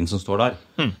blåfargen som står der.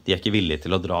 De ikke villige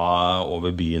til å dra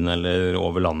over byen eller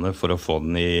over landet for å få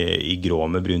den i grå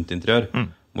med brunt interiør,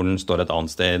 hvor den står et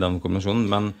annet sted i den kombinasjonen.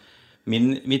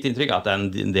 Men mitt inntrykk at det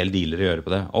en del dealere gjør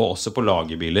på det, og også på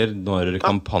lagerbiler når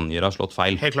kampanjer har slått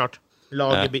feil. Helt klart.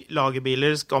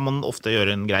 Lagerbiler skal man ofte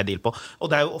gjøre en grei deal på. Og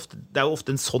det jo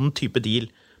ofte en sånn type deal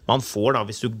man får da,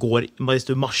 hvis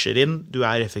du marsjer inn, du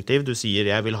effektiv, du sier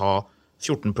jeg vil ha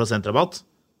 14% rabatt,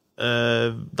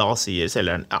 da sier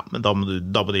selgeren, ja, men da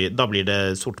blir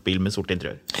det sort bil med sort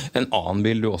interiør. En annen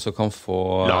bil du også kan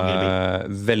få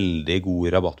veldig god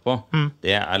rabatt på,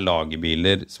 det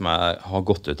lagerbiler som har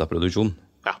gått ut av produksjon.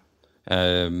 Ja.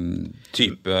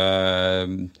 Type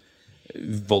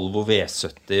Volvo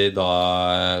V70,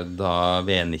 da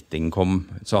V90 kom,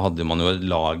 så hadde man jo et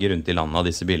lager rundt i landet av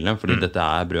disse bilene, fordi dette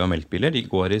brød- og melkbiler, de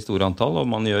går i store antall, og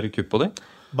man gjør kupp på dem.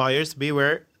 Buyers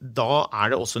beware, da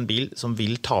det også en bil som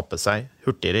vil tape seg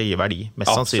hurtigere i verdi,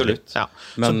 mest sannsynlig. Ja.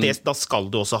 Men, så da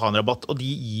skal du også ha en rabatt, og de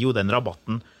gir jo den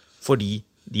rabatten fordi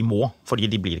de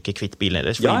blir ikke kvitt bilen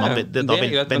ellers. Ja, det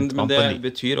greit, men det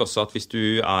betyr også at hvis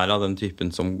du av den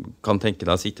typen som kan tenke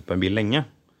deg å sitte på en bil lenge,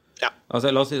 altså,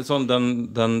 la oss si det sånn,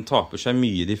 den taper seg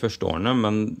mye de første årene,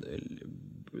 men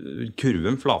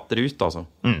kurven flater ut, altså.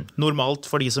 Normalt,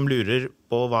 for de som lurer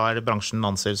på hva bransjen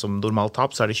anser som normalt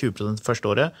tap, så det 20% første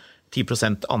året,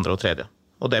 10% andre og tredje.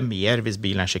 Og det mer hvis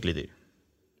bilen skikkelig dyr.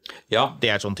 Ja.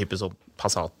 Det sånn type som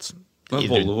Passat. Men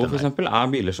Volvo for eksempel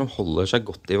biler som holder seg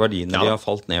godt i verdi når de har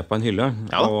falt ned på en hylle.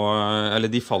 Ja. Eller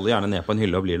de faller gjerne ned på en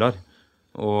hylle og blir der.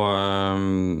 Og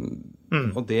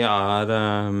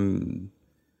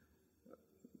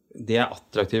det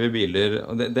attraktive biler,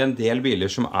 og det en del biler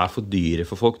som for dyre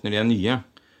for folk når de nye,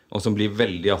 og som blir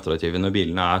veldig attraktive når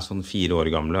bilene sånn 4 år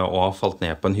gamle og har falt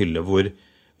ned på en hylle hvor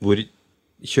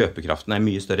kjøpekraften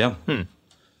mye større igjen.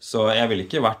 Så jeg ville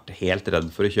ikke vært helt redd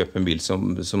for å kjøpe en bil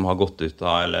som har gått ut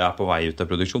av, eller på vei ut av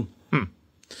produksjon.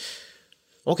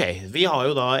 Ok, vi har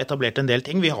jo da etablert en del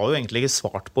ting. Vi har jo egentlig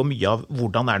svart på mye av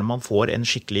hvordan det man får en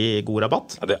skikkelig god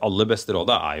rabatt. Ja, det aller beste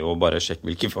rådet jo bare sjekk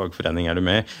hvilken fagforening du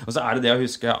med. Og så det å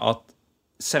huske at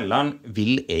selgeren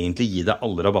vil egentlig gi deg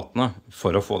alle rabattene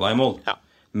for å få deg i mål. Ja.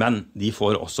 Men de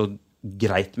får også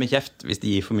greit med kjeft hvis de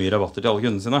gir for mye rabatter til alle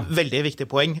kundene sine. Veldig viktig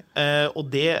poeng. Og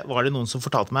det var det noen som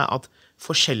fortalte meg at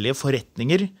forskjellige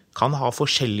forretninger kan ha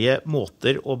forskjellige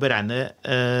måter å beregne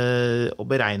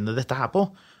dette her på.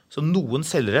 Så noen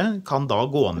selgere kan da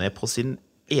gå ned på sin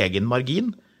egen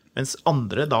margin, mens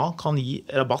andre da kan gi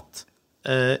rabatt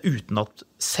uten at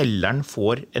selgeren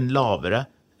får en lavere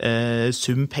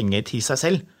sum penger til seg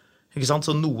selv. Ikke sant?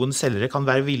 Så noen selgere kan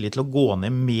være villige til å gå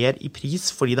ned mer i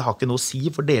pris, fordi det har ikke noe å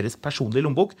si for deres personlige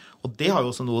lommebok. Og det har jo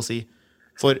også noe å si,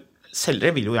 for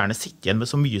selgere vil jo gjerne sitte igjen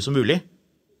med så mye som mulig.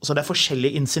 Så det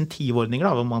forskjellige insentivordninger,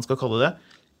 da, hva man skal kalle det,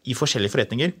 i forskjellige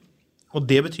forretninger. Og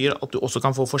det betyr at du også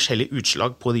kan få forskjellige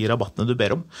utslag på de rabattene du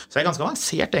ber om. Så det ganske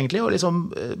avansert egentlig, og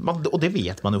det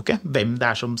vet man jo ikke, hvem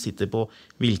det som sitter på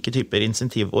hvilke typer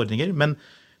insentivordninger. Men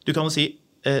du kan jo si,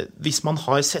 hvis man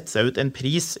har sett seg ut en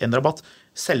pris, en rabatt,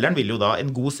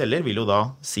 en god selger vil jo da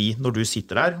si, når du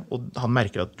sitter der, og han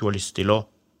merker at du har lyst til å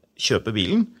kjøpe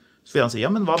bilen, så vil han si,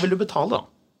 ja, men hva vil du betale da?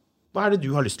 Hva det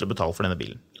du har lyst til å betale for denne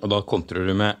bilen? Og da kontrer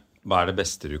du med, hva det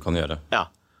beste du kan gjøre? Ja.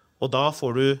 Og da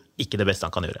får du ikke det beste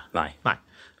han kan gjøre. Nei.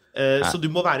 Så du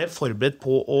må være forberedt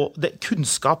på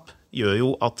kunnskap gjør jo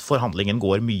at forhandlingen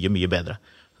går mye, mye bedre.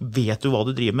 Vet du hva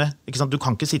du driver med? Ikke sant? Du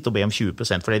kan ikke sitte og be om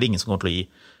 20%, for det ingen som kommer til å gi.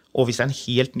 Og hvis det en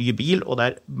helt ny bil, og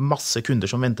det masse kunder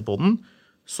som venter på den,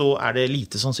 så det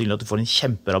lite sannsynlig at du får en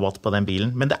kjemperabatt på den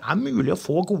bilen. Men det mulig å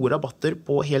få gode rabatter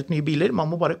på helt nye biler. Man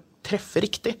må bare treffe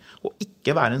riktig, og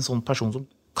ikke være en sånn person som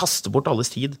kaster bort alles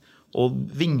tid og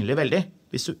vingler veldig.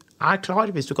 Hvis du klar,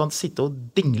 hvis du kan sitte og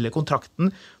dingle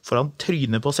kontrakten foran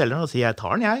trynet på selgeren og si, jeg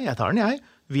tar den jeg.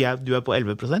 Du på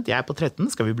 11%, jeg på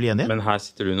 13%, skal vi bli enige? Men her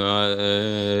sitter du og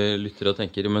lytter og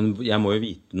tenker, men jeg må jo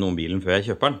vite noe om bilen før jeg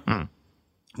kjøper den.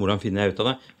 Hvordan finner jeg ut av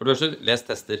det? For det første, les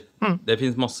tester. Det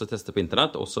finnes masse tester på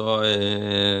internett, også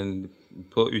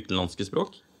på utenlandske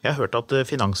språk. Jeg har hørt at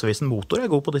Finansavisen Motor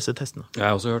god på disse testene. Jeg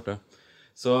har også hørt det.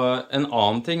 Så en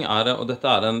annen ting og dette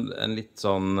en litt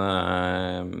sånn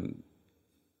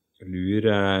lur,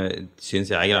 synes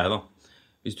jeg greie da.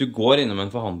 Hvis du går innom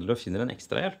en forhandler og finner en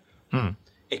ekstrahjelp,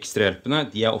 ekstrahjelpene,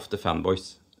 de ofte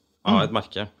fanboys av et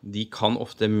merke. De kan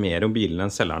ofte mer om bilene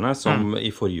enn selgerne, som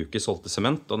i forrige uke solgte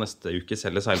sement, og neste uke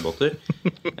selger seilbåter.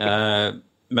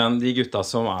 Men de gutta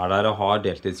som der og har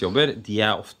deltidsjobber, de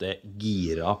ofte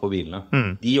gira på bilene.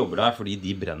 De jobber der fordi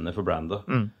de brenner for brandet.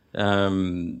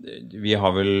 Vi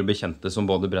har vel bekjente som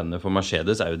både brenner for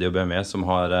Mercedes, Audi og BMW, som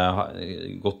har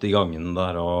gått i gangen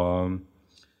der og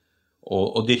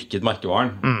dyrket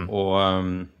merkevaren,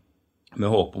 og med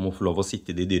håp om å få lov å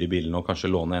sitte i de dyre bilene og kanskje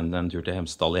låne en tur til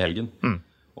Hemsedal i helgen.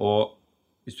 Og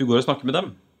hvis du går og snakker med dem,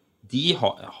 de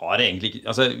har egentlig ikke,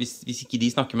 altså hvis ikke de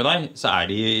snakker med deg, så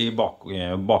de i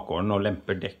bakgården og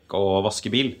lemper dekk og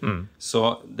vasker bil.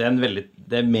 Så det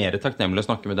mer takknemlig å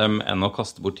snakke med dem enn å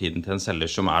kaste bort tiden til en selger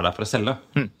som der for å selge.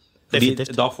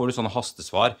 Da får du sånne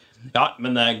hastesvar. Ja,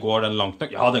 men går den langt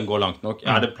nok? Ja, den går langt nok.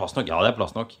 Det plass nok? Ja, det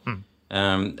plass nok.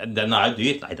 Den er jo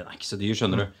dyr. Nei, den er ikke så dyr,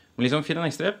 skjønner du. Men liksom Finn en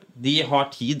ekstrahjelp, de har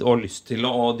tid og lyst til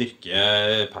å dyrke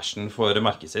passion for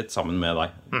merket sitt sammen med deg.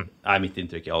 Det er mitt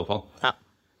inntrykk i alle fall. Ja.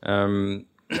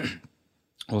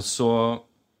 Og så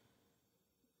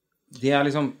det er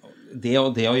liksom det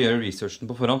å gjøre researchen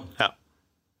på forhånd. Ja.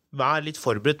 Vær litt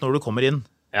forberedt når du kommer inn.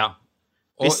 Ja.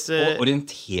 Og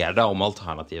orienter deg om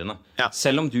alternativene. Ja.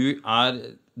 Selv om du er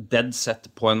dead set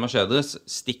på en Mercedes,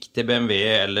 stikk til BMW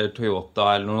eller Toyota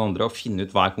eller noen andre og finne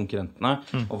ut hva er konkurrentene,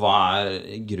 og hva er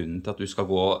grunnen til at du skal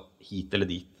gå hit eller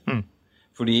dit.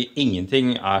 Fordi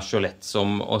ingenting er så lett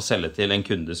som å selge til en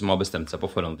kunde som har bestemt seg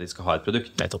på forhånd at de skal ha et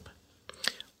produkt. Nettopp.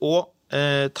 Og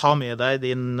ta med deg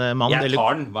din mann... Jeg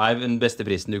tar den. Hva er den beste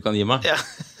prisen du kan gi meg? Ja.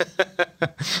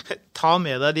 Ta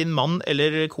med deg din mann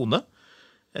eller kone.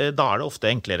 Da er det ofte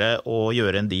enklere å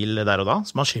gjøre en deal der og da,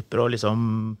 så man slipper å liksom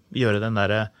gjøre den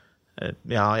der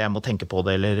ja, jeg må tenke på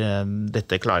det, eller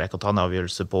dette klarer jeg ikke å ta en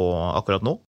avgjørelse på akkurat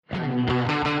nå.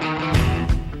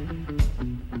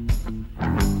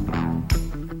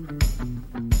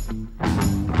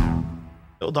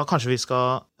 Og da kanskje vi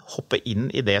skal hoppe inn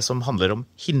i det som handler om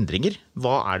hindringer.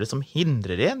 Hva er det som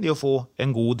hindrer en i å få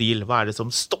en god deal? Hva er det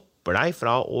som stopper deg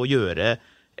fra å gjøre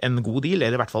en god deal,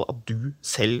 eller i hvert fall at du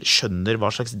selv skjønner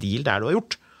hva slags deal det er du har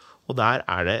gjort. Og der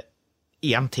er det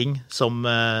en ting som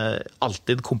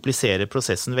alltid kompliserer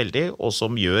prosessen veldig, og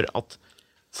som gjør at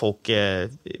folk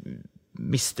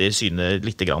mister synet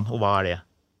litt grann. Og hva er det?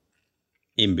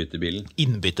 Innbyttebilen.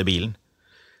 Innbyttebilen.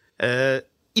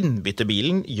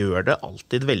 Innbyttebilen gjør det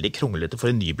alltid veldig kronglete for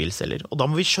en ny bilselger. Og da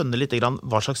må vi skjønne litt grann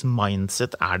hva slags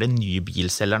mindset er det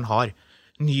nybilselgeren har.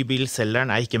 Nybilselgeren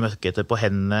er ikke møkkete på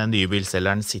hendene,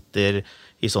 nybilselgeren sitter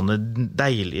i sånne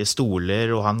deilige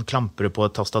stoler, og han klamprer på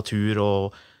et tastatur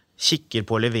og kikker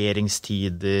på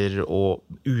leveringstider og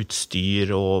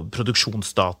utstyr og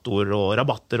produksjonsdatoer og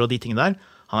rabatter og de tingene der.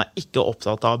 Han er ikke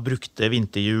opptatt av brukte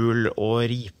vinterhjul og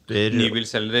riper.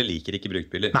 Nybilselgere liker ikke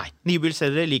bruktbiler. Nei,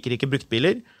 nybilselgere liker ikke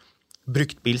bruktbiler.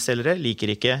 Bruktbilselgere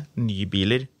liker ikke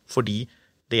nybiler fordi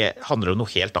det handler om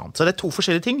noe helt annet. Så det er to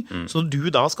forskjellige ting. Så når du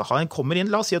da skal kommer inn,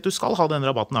 la oss si at du skal ha den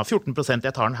rabatten av 14%,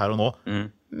 jeg tar den her og nå.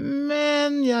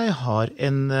 Men jeg har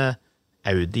en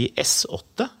Audi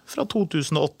S8 fra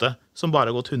 2008 som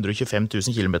bare har gått 125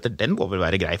 000 kilometer. Den må vel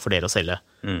være grei for dere å selge?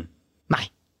 Nei.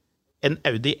 En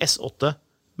Audi S8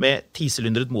 med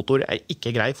 10-sylindret motor er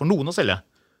ikke grei for noen å selge.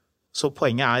 Så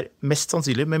poenget er mest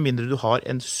sannsynlig, med mindre du har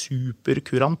en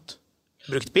superkurant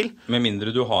bruktbil. Med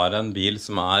mindre du har en bil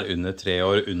som er under 3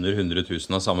 år, under 100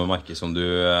 000 av samme marke som du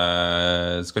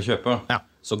skal kjøpe,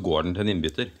 så går den til en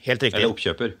innbytter. Helt riktig. Eller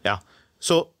oppkjøper. Ja.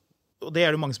 Så, og det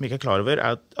er det mange som ikke er klar over,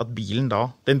 er at bilen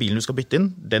da, den bilen du skal bytte inn,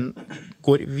 den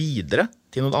går videre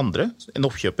til noen andre, en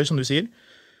oppkjøper, som du sier.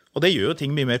 Og det gjør jo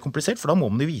ting mye mer komplisert, for da må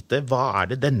man jo vite hva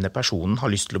er det denne personen har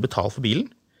lyst til å betale for bilen.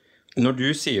 Når du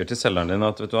sier til selgeren din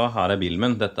at vet du hva, her er bilen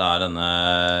min, dette er denne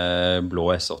blå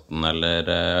S8-en eller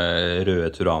røde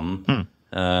Turanen,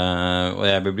 og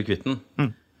jeg vil bli kvitt den,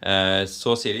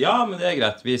 så sier de ja, men det er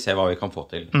greit, vi ser hva vi kan få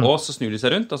til. Og så snur de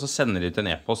seg rundt, og så sender de ut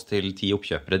en e-post til 10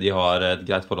 oppkjøpere de har et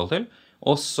greit forhold til,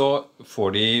 og så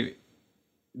får de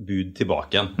bud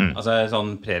tilbake igjen. Altså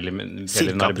sånn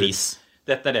preliminære bud. Pris.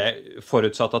 Dette er det,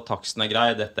 forutsatt at taksten er grei,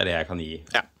 dette er det jeg kan gi.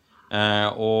 Ja.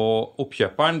 Og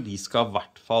oppkjøperen, de skal i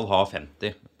hvert fall ha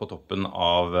 50 på toppen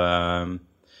av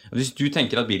hvis du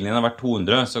tenker at bilen din har vært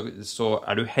 200, så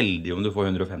er du heldig om du får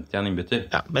 150 av en innbytter.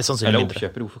 Ja, mest sannsynlig eller mindre.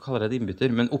 Oppkjøper, hvorfor kaller jeg det innbytter?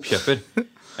 Men oppkjøper,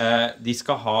 de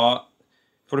skal ha,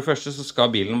 for det første så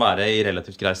skal bilen være i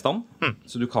relativt grei stand,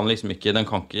 så du kan liksom ikke, den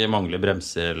kan ikke mangle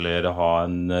bremser eller ha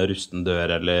en rusten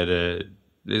dør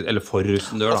eller for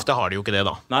rusten dør da. Ofte har de jo ikke det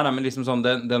da. Nei, men liksom sånn,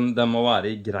 den må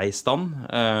være i grei stand.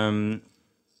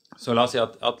 Så la oss si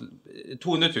at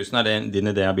 200 000 er din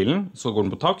idé av bilen, så går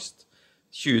den på takst,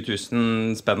 20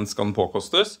 000 spenn skal den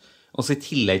påkostes, og så i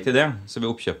tillegg til det, så vil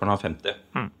oppkjøperen ha 50.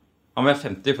 Han vil ha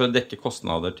 50 for å dekke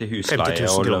kostnader til husleie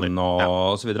og lønn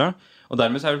og så videre. Og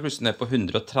dermed så er vi plutselig ned på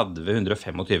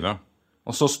 130-125.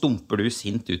 Og så stumper du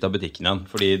sint ut av butikken igjen,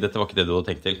 fordi dette var ikke det du hadde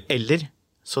tenkt til. Eller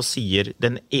så sier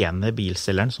den ene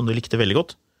bilselgeren som du likte veldig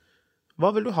godt,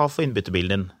 hva vil du ha for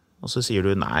innbyttebilen din? Og så sier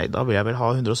du, nei, da vil jeg vel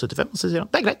ha 175. Og så sier han,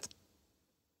 det er greit.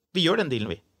 Vi gjør den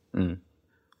dealen, vi.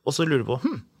 Og så lurer du på,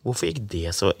 hvorfor gikk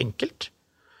det så enkelt?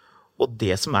 Og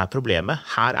det som er problemet,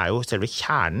 her er jo selve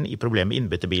kjernen i problemet med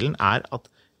innbyttebilen, er at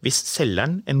hvis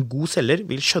selgeren, en god selger,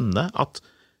 vil skjønne at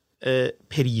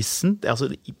prisen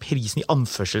i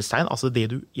anførselstegn, altså det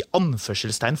du i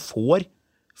anførselstegn får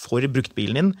for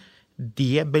bruktbilen din,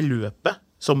 det beløpet,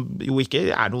 som jo ikke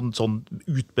er noen sånn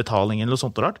utbetaling eller noe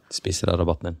sånt rart. Spiser av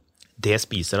rabatten din. Det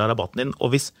spiser av rabatten din, og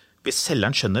hvis hvis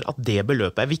selgeren skjønner at det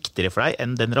beløpet viktigere for deg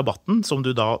enn den rabatten, som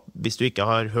du da, hvis du ikke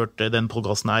har hørt den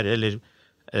podcasten her, eller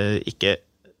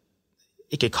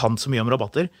ikke kan så mye om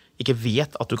rabatter, ikke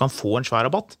vet at du kan få en svær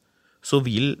rabatt, så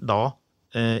vil da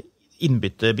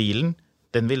innbyttebilen,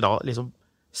 den vil da liksom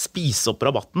spise opp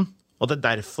rabatten. Og det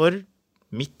derfor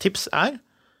mitt tips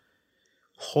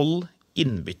hold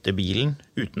innbyttebilen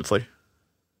utenfor,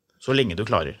 så lenge du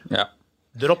klarer. Ja.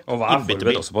 Dropp og hva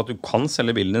forberedt også på at du kan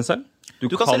selge bilen din selv? Du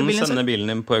kan sende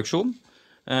bilen din på auksjon,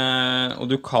 og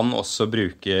du kan også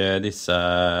bruke disse...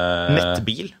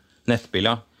 Nettbil,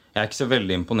 ja. Jeg ikke så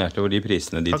veldig imponert over de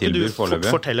prisene de tilbyr foreløpig. Kan ikke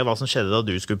du fortelle hva som skjedde da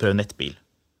du skulle prøve nettbil?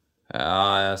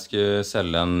 Ja, jeg skulle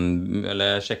selge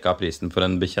eller sjekke prisen for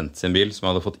en bekjent sin bil som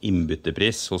hadde fått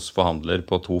innbyttepris hos forhandler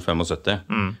på 275.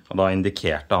 Og da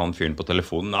indikerte han fyren på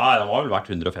telefonen, den var vel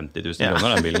verdt 150 000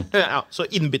 kroner, den bilen. Ja, så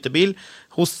innbyttebil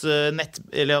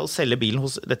eller å selge bilen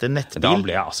hos dette nettbil. Da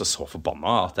ble jeg altså så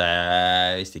forbannet at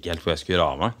jeg visste ikke helt hvor jeg skulle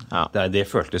gjøre av meg. Ja. Det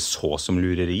føltes så som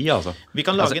lureri, altså. Vi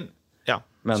kan lage en... Ja.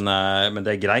 Men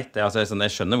det greit,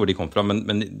 jeg skjønner hvor de kom fra,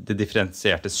 men det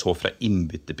differensierte så fra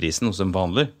innbytteprisen hos en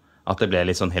forhandler, at det ble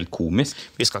litt sånn helt komisk.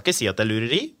 Vi skal ikke si at det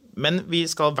lureri, men vi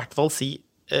skal I hvert fall si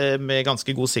med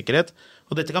ganske god sikkerhet,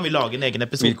 og dette kan vi lage en egen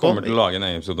episode på. Vi kommer til å lage en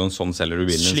egen episode om sånn selger du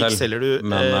bilen din selv. Slik selger du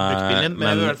bruktbilen din, men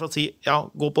jeg vil I hvert fall si,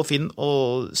 gå på Finn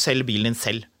og selg bilen din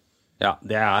selv. Ja,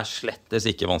 det slettes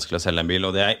ikke vanskelig å selge en bil,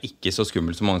 og det ikke så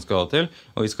skummelt som mange skal ha til,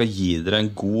 og vi skal gi dere en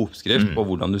god oppskrift på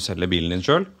hvordan du selger bilen din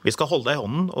selv. Vi skal holde deg I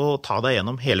hånden og ta deg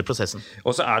gjennom hele prosessen.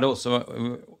 Og så det også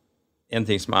en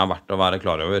ting som verdt å være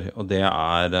klar over, og det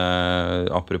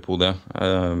apropos det,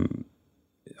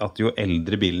 at jo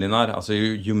eldre bilen din altså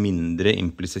jo mindre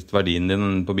implisitt verdien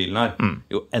din på bilen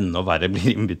jo enda verre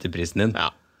blir innbytteprisen din.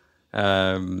 Ja.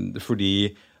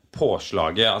 Fordi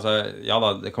påslaget,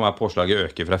 det kan være påslaget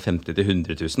øker fra 50 til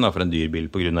 100 000 for en dyr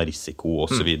bil på grunn av risiko og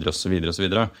så videre, og så videre, og så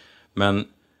videre. Men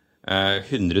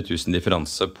 100 000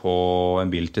 differanse på en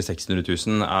bil til 600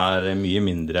 000 mye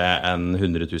mindre enn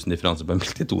 100 000 differanse på en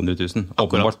bil til 200 000.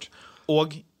 Åpenbart.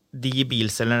 Og de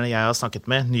bilselgerne jeg har snakket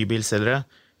med, nybilselgere,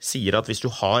 sier at hvis du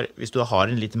har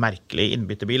en litt merkelig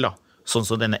innbyttebil, sånn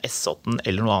som denne S8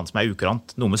 eller noe annet som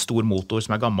ukurant, noe med stor motor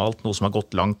som gammelt, noe som har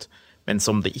gått langt, men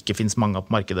som det ikke finnes mange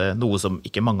på markedet, noe som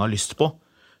ikke mange har lyst på,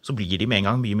 så blir de med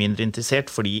en gang mye mindre interessert,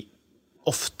 fordi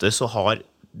ofte så har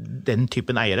den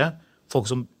typen eiere, folk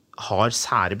som har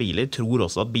sære biler, tror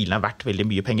også at bilen verdt veldig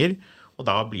mye penger, og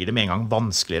da blir det med en gang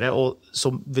vanskeligere, og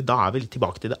da vi litt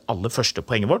tilbake til det aller første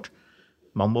poenget vårt.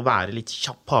 Man må være litt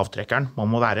kjapp på avtrekkeren,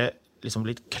 man må være liksom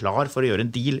litt klar for å gjøre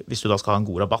en deal hvis du da skal ha en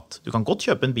god rabatt. Du kan godt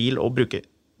kjøpe en bil og bruke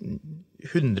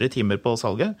 100 timer på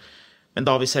salget, men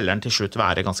da vil selgeren til slutt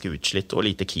være ganske utslitt og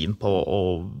lite keen på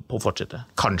å fortsette.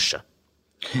 Kanskje.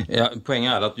 Ja,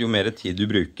 poenget at jo mer tid du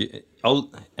bruker,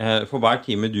 for hver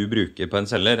time du bruker på en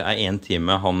selger, en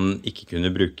time han ikke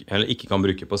kan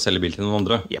bruke på å selge bil til noen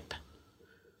andre. Jepp.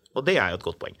 Og det jo et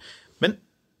godt poeng. Men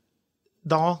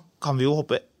da kan vi jo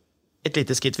hoppe et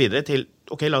lite skritt videre til,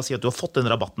 ok, la oss si at du har fått den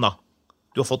rabatten da.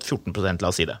 Du har fått 14%, la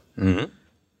oss si det.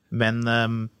 Men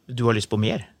du har lyst på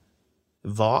mer.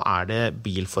 Hva det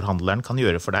bilforhandleren kan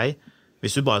gjøre for deg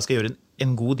hvis du bare skal gjøre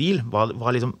en god deal?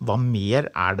 Hva mer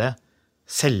det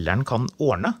selgeren kan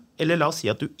ordne? Eller la oss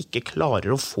si at du ikke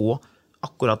klarer å få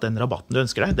akkurat den rabatten du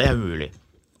ønsker deg. Det umulig.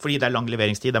 Fordi det lang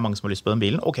leveringstid, det mange som har lyst på den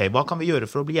bilen. Ok, hva kan vi gjøre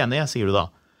for å bli enige, sier du da?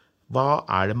 Hva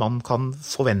det man kan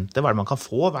forvente? Hva det man kan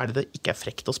få? Hva det ikke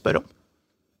frekt å spørre om?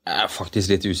 Jeg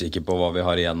faktisk litt usikker på hva vi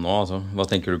har igjen nå. Altså. Hva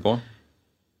tenker du på?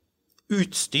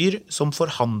 Utstyr som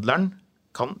forhandleren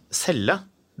kan selge,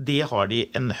 det har de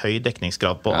en høy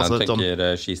dekningsgrad på. Jeg tenker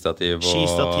skistativ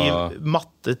og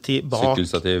mattetativ,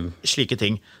 sykkelstativ, slike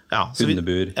ting. Ja,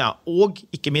 hundebur. Ja, og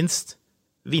ikke minst,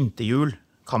 vinterhjul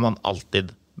kan man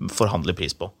alltid forhandle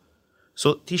pris på.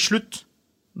 Så til slutt,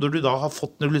 når du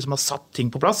liksom har satt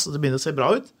ting på plass, og det begynner å se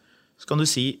bra ut, så kan du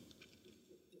si,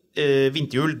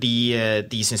 vinterhjul,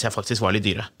 de synes jeg faktisk var litt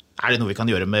dyre. Det noe vi kan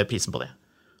gjøre med prisen på det?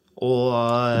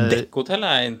 Dekkhotell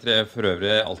for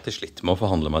øvrig alltid slitt med å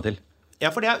forhandle meg til. Ja,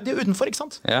 for det utenfor, ikke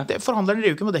sant? Ja. Forhandlerne driver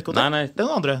jo ikke med dekkhotell. Nei. Det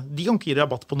noen andre. De kan ikke gi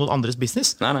rabatt på noen andres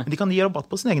business, men de kan gi rabatt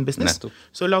på sin egen business. Nettopp.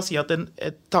 Så la oss si at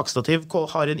et takstativ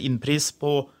har en innpris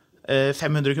på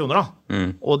 500 kroner, da,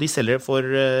 og de selger det for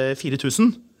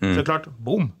 4000, så det klart,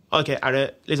 boom. Ok, det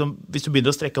liksom, hvis du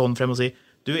begynner å strekke hånden frem og si,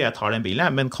 du, jeg tar den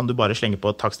bilen, men kan du bare slenge på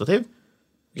et takstativ?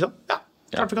 Ikke sant? Ja.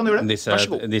 Klart vi kan gjøre det. Vær så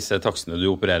god. Disse taksene du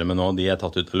opererer med nå, de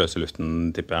tatt ut av løse luften,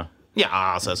 tipper jeg. Ja,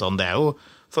 altså, sånn, det jo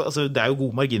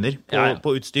gode marginer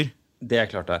på utstyr. Det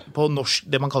klart det På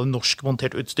det man kaller norsk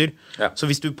montert utstyr. Ja. Så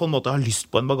hvis du på en måte har lyst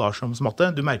på en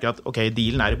bagasjeromsmatte, du merker at ok,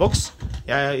 dealen i boks,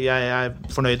 jeg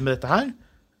fornøyd med dette her,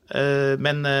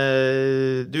 Men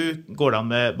du går da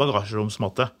med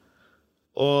bagasjeromsmåte.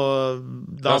 Og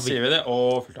da sier vi det,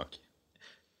 og full tank.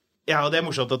 Ja, og det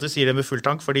morsomt at du sier det med full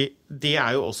tank, fordi det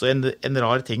jo også en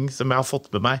rar ting som jeg har fått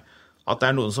med meg, at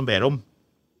det noen som ber om.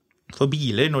 For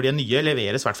biler, når de nye,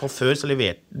 leveres, i hvert fall før, så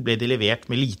ble de levert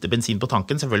med lite bensin på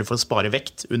tanken, selvfølgelig for å spare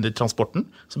vekt under transporten.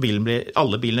 Så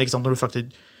alle bilene, ikke sant, når du frakter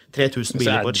 3000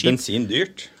 biler på et skip. Så bensin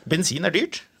dyrt? Bensin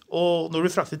dyrt, og når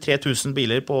du frakter 3000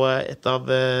 biler på et av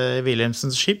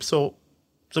Wilhelmsens skip, så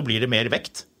blir det mer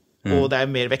vekt. Og det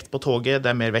mer vekt på toget,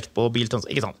 det mer vekt på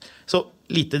biltransport, ikke sant? Så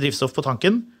lite drivstoff på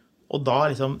tanken, og da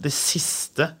liksom det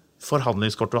siste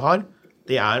forhandlingskortet du har,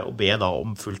 det å be da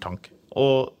om full tank.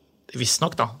 Og visst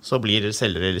nok da, så blir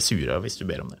selgere sure hvis du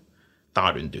ber om det. Da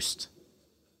du en dust.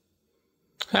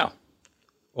 Ja.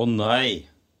 Å nei,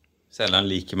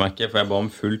 selgeren liker meg ikke, for jeg ba om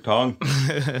full tank.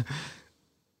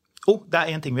 Det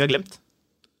en ting vi har glemt.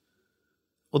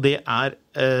 Og det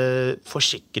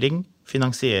forsikring,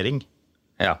 finansiering.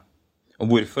 Ja. Og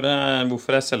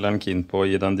hvorfor selgeren keen på å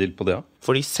gi deg en deal på det?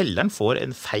 Fordi selgeren får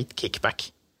en feit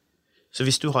kickback. Så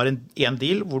hvis du har en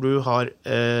deal hvor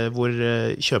hvor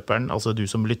kjøperen, altså du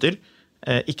som lytter,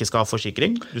 ikke skal ha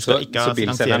forsikring, du skal ikke ha finansiering. Så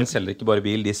bilselgeren selger ikke bare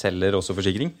bil, de selger også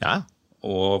forsikring? Ja.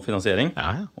 Og finansiering?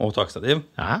 Ja. Og takstativ?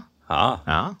 Ja.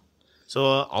 Så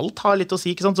alt har litt å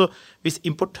si, ikke sant? Så hvis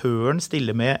importøren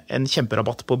stiller med en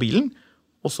kjemperabatt på bilen,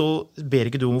 og så ber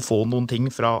ikke du om å få noen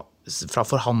ting fra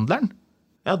forhandleren,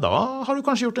 ja, da har du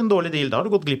kanskje gjort en dårlig deal. Da har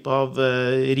du gått glipp av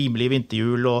rimelig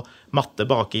vinterhjul og matte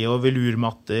baki og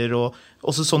velurmatter og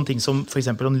også sånne ting som for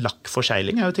eksempel en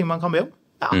lakkforsegling jo ting man kan be om.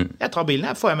 Ja, jeg tar bilen,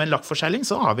 får jeg med en lakkforsegling,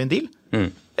 så har vi en deal.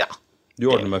 Ja.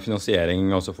 Du ordner med finansiering,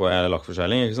 og så får jeg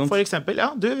lakkforsegling, ikke sant? For eksempel, ja.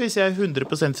 Hvis jeg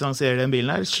 100% finansierer den bilen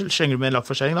her, slenger du med en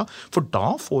lakkforsegling da. For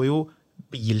da får jo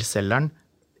bilselgeren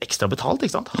ekstra betalt,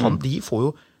 ikke sant?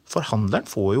 Forhandleren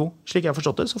får jo, slik jeg har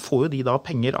forstått det, så får jo de da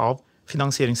penger av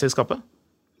finansieringsselskapet.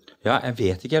 Ja, jeg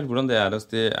vet ikke helt hvordan det Er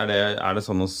det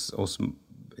sånn hos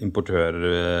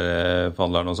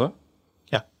importørforhandleren også?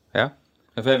 Ja. Ja.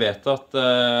 For jeg vet at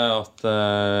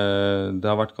det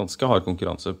har vært ganske hard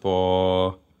konkurranse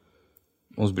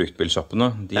hos bruktbilshoppene.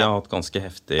 De har hatt ganske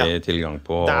heftig tilgang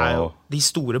på... Det jo de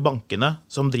store bankene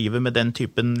som driver med den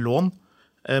typen lån.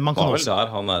 Man kan vel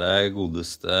der han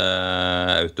godeste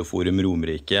Autoforum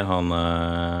Romerike, han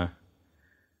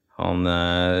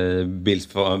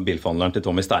bilforhandleren til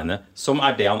Tommy Steine, som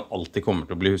det han alltid kommer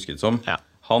til å bli husket som. Ja.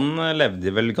 Han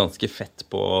levde vel ganske fett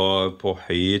på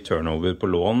høy turnover på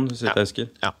lån, hvis jeg husker.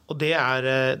 Ja, og det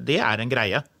en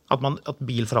greie, at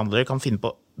bilforhandlere kan finne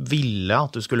på ville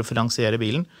at du skulle finansiere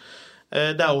bilen.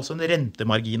 Det også en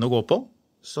rentemargin å gå på,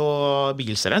 så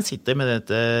bilselgeren sitter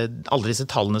med alle disse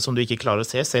tallene som du ikke klarer å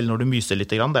se, selv når du myser litt,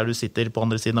 der du sitter på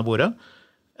andre siden av bordet.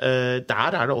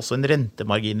 Der det også en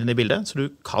rentemargin i bildet, så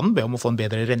du kan be om å få en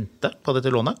bedre rente på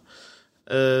dette lånet.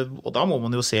 Og da må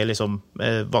man jo se liksom,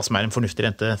 hva som en fornuftig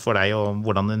rente for deg, og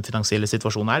hvordan den finansielle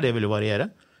situasjonen det vil jo variere.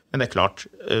 Men det klart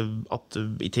at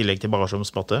i tillegg til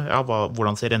bagasjeromsmåte, ja,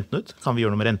 hvordan ser renten ut? Kan vi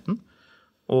gjøre noe med renten?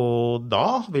 Og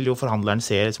da vil jo forhandleren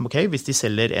se, liksom, ok, hvis de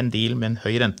selger en deal med en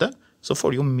høy rente, så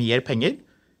får de jo mer penger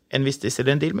enn hvis de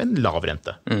selger en deal med en lav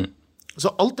rente.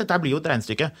 Så alt dette blir jo et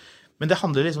regnestykke. Men det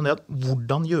handler liksom om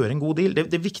hvordan gjøre en god deal.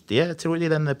 Det viktige, jeg tror, i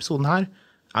denne episoden her,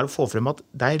 å få frem at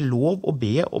det lov å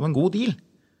be om en god deal.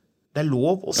 Det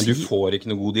lov å si... Men du får ikke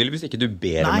noe god deal hvis ikke du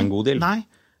ber om en god deal. Nei,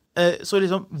 så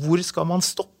liksom, hvor skal man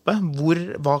stoppe?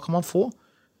 Hva kan man få?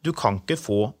 Du kan ikke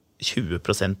få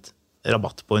 20%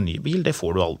 rabatt på en ny bil, det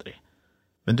får du aldri.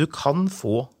 Men du kan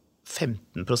få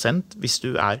 15% hvis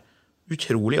du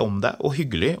utrolig om deg og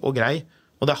hyggelig og grei,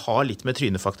 og det har litt med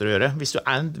trynefaktor å gjøre. Hvis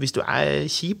du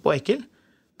kjip og ekkel,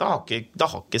 da har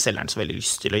ikke selgeren så veldig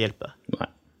lyst til å hjelpe. Nei.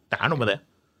 Det noe med det.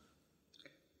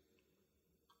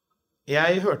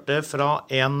 Jeg hørte fra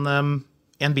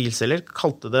en bilselger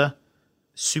kalte det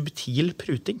subtil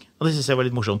pruting, og det synes jeg var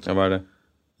litt morsomt. Ja, hva det?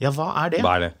 Ja, hva det?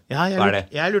 Hva det? Ja,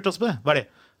 jeg lurte også på det. Hva det?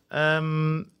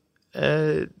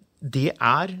 Det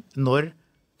når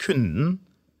kunden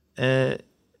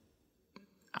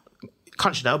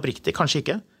kanskje det oppriktig, kanskje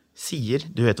ikke, sier,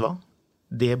 du vet hva,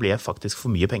 det ble faktisk for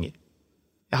mye penger.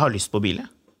 Jeg har lyst på bil,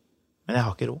 men jeg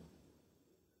har ikke råd.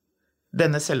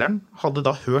 Denne selgeren hadde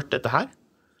da hørt dette her,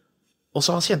 og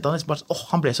så kjente han liksom bare,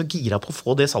 han ble så gira på å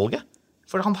få det salget.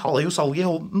 For han har jo salget i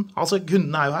hånden. Altså,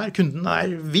 kunden jo her, kunden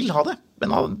vil ha det,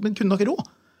 men kunden har ikke råd.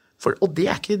 Og det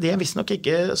ikke det, visst nok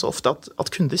ikke så ofte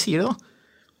at kunder sier det da.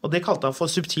 Og det kalte han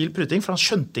for subtil pruting, for han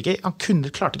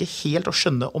klarte ikke helt å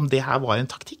skjønne om det her var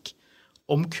en taktikk.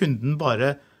 Om kunden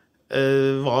bare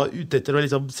var ute etter å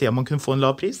liksom se om man kunne få en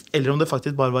lav pris, eller om det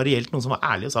faktisk bare var reelt noen som var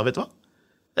ærlig og sa, vet du hva?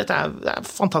 Dette er en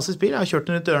fantastisk bil, jeg har kjørt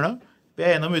den rundt dørene, vi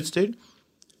er gjennom utstyr,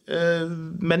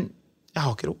 men jeg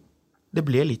har ikke ro.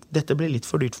 Dette ble litt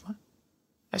for dyrt for meg.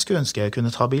 Jeg skulle ønske jeg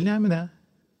kunne ta bilen, men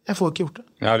jeg får ikke gjort det.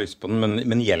 Jeg har lyst på den,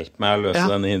 men hjelp meg å løse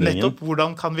denne hindringen. Nettopp,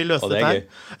 hvordan kan vi løse dette her?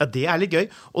 Ja, det er litt gøy.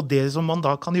 Og det som man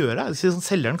da kan gjøre,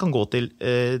 selgeren kan gå til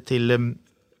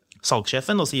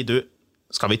salgssjefen og si, du,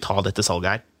 skal vi ta dette salget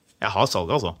her? Jeg har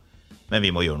salget altså, men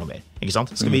vi må gjøre noe mer. Ikke sant?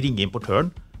 Skal vi ringe importøren?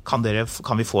 Kan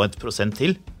vi få 1%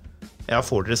 til? Ja,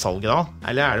 får dere salget da?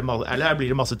 Eller blir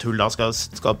det masse tull da?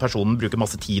 Skal personen bruke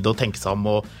masse tid og tenke seg om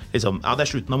og liksom, ja, det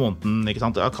er slutten av måneden, ikke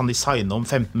sant? Ja, kan de signe om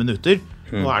 15 minutter?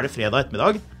 Nå er det fredag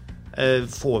ettermiddag.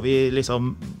 Får vi liksom,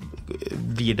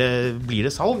 blir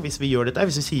det salg hvis vi gjør dette?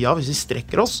 Hvis vi sier ja, hvis vi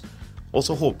strekker oss, og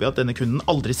så håper jeg at denne kunden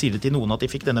aldri sier det til noen at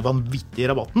de fikk denne vanvittige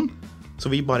rabatten, så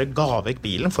vi bare ga vekk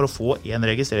bilen for å få en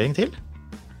registrering til.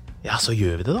 Ja, så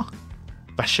gjør vi det da.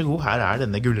 Vær så god, her er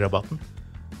denne gullrabatten.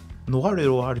 Nå har du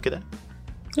råd, har du ikke det?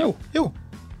 Jo,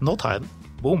 nå tar jeg den.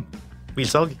 Boom.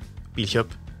 Bilsalg, bilkjøp,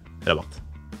 rabatt.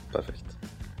 Perfekt.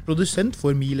 Produsent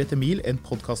for Mil etter mil, en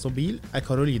podcast om bil, er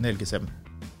Karoline Elgesem.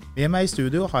 Med meg i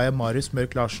studio har jeg Marius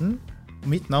Mørk Larsen, og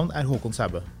mitt navn er Håkon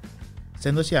Sæbø.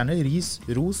 Send oss gjerne ris,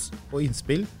 ros og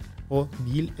innspill på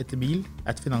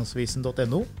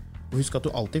milettermil@finansavisen.no, og husk at du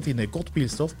alltid finner godt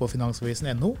bilstoff på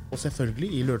finansavisen.no, og selvfølgelig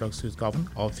i lørdagsutgaven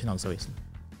av Finansavisen.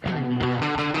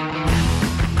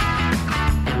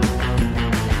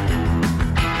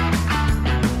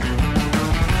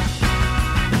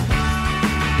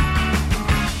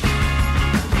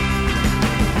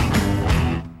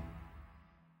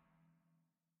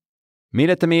 Mil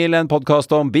etter mil, en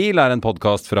podcast om bil, er en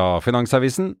podcast fra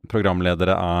Finansavisen.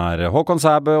 Programledere er Håkon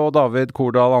Sæbø og David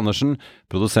Kordal Andersen.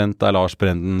 Produsent er Lars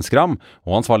Brenden Skram,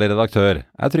 og ansvarlig redaktør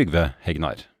er Trygve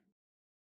Hegnar.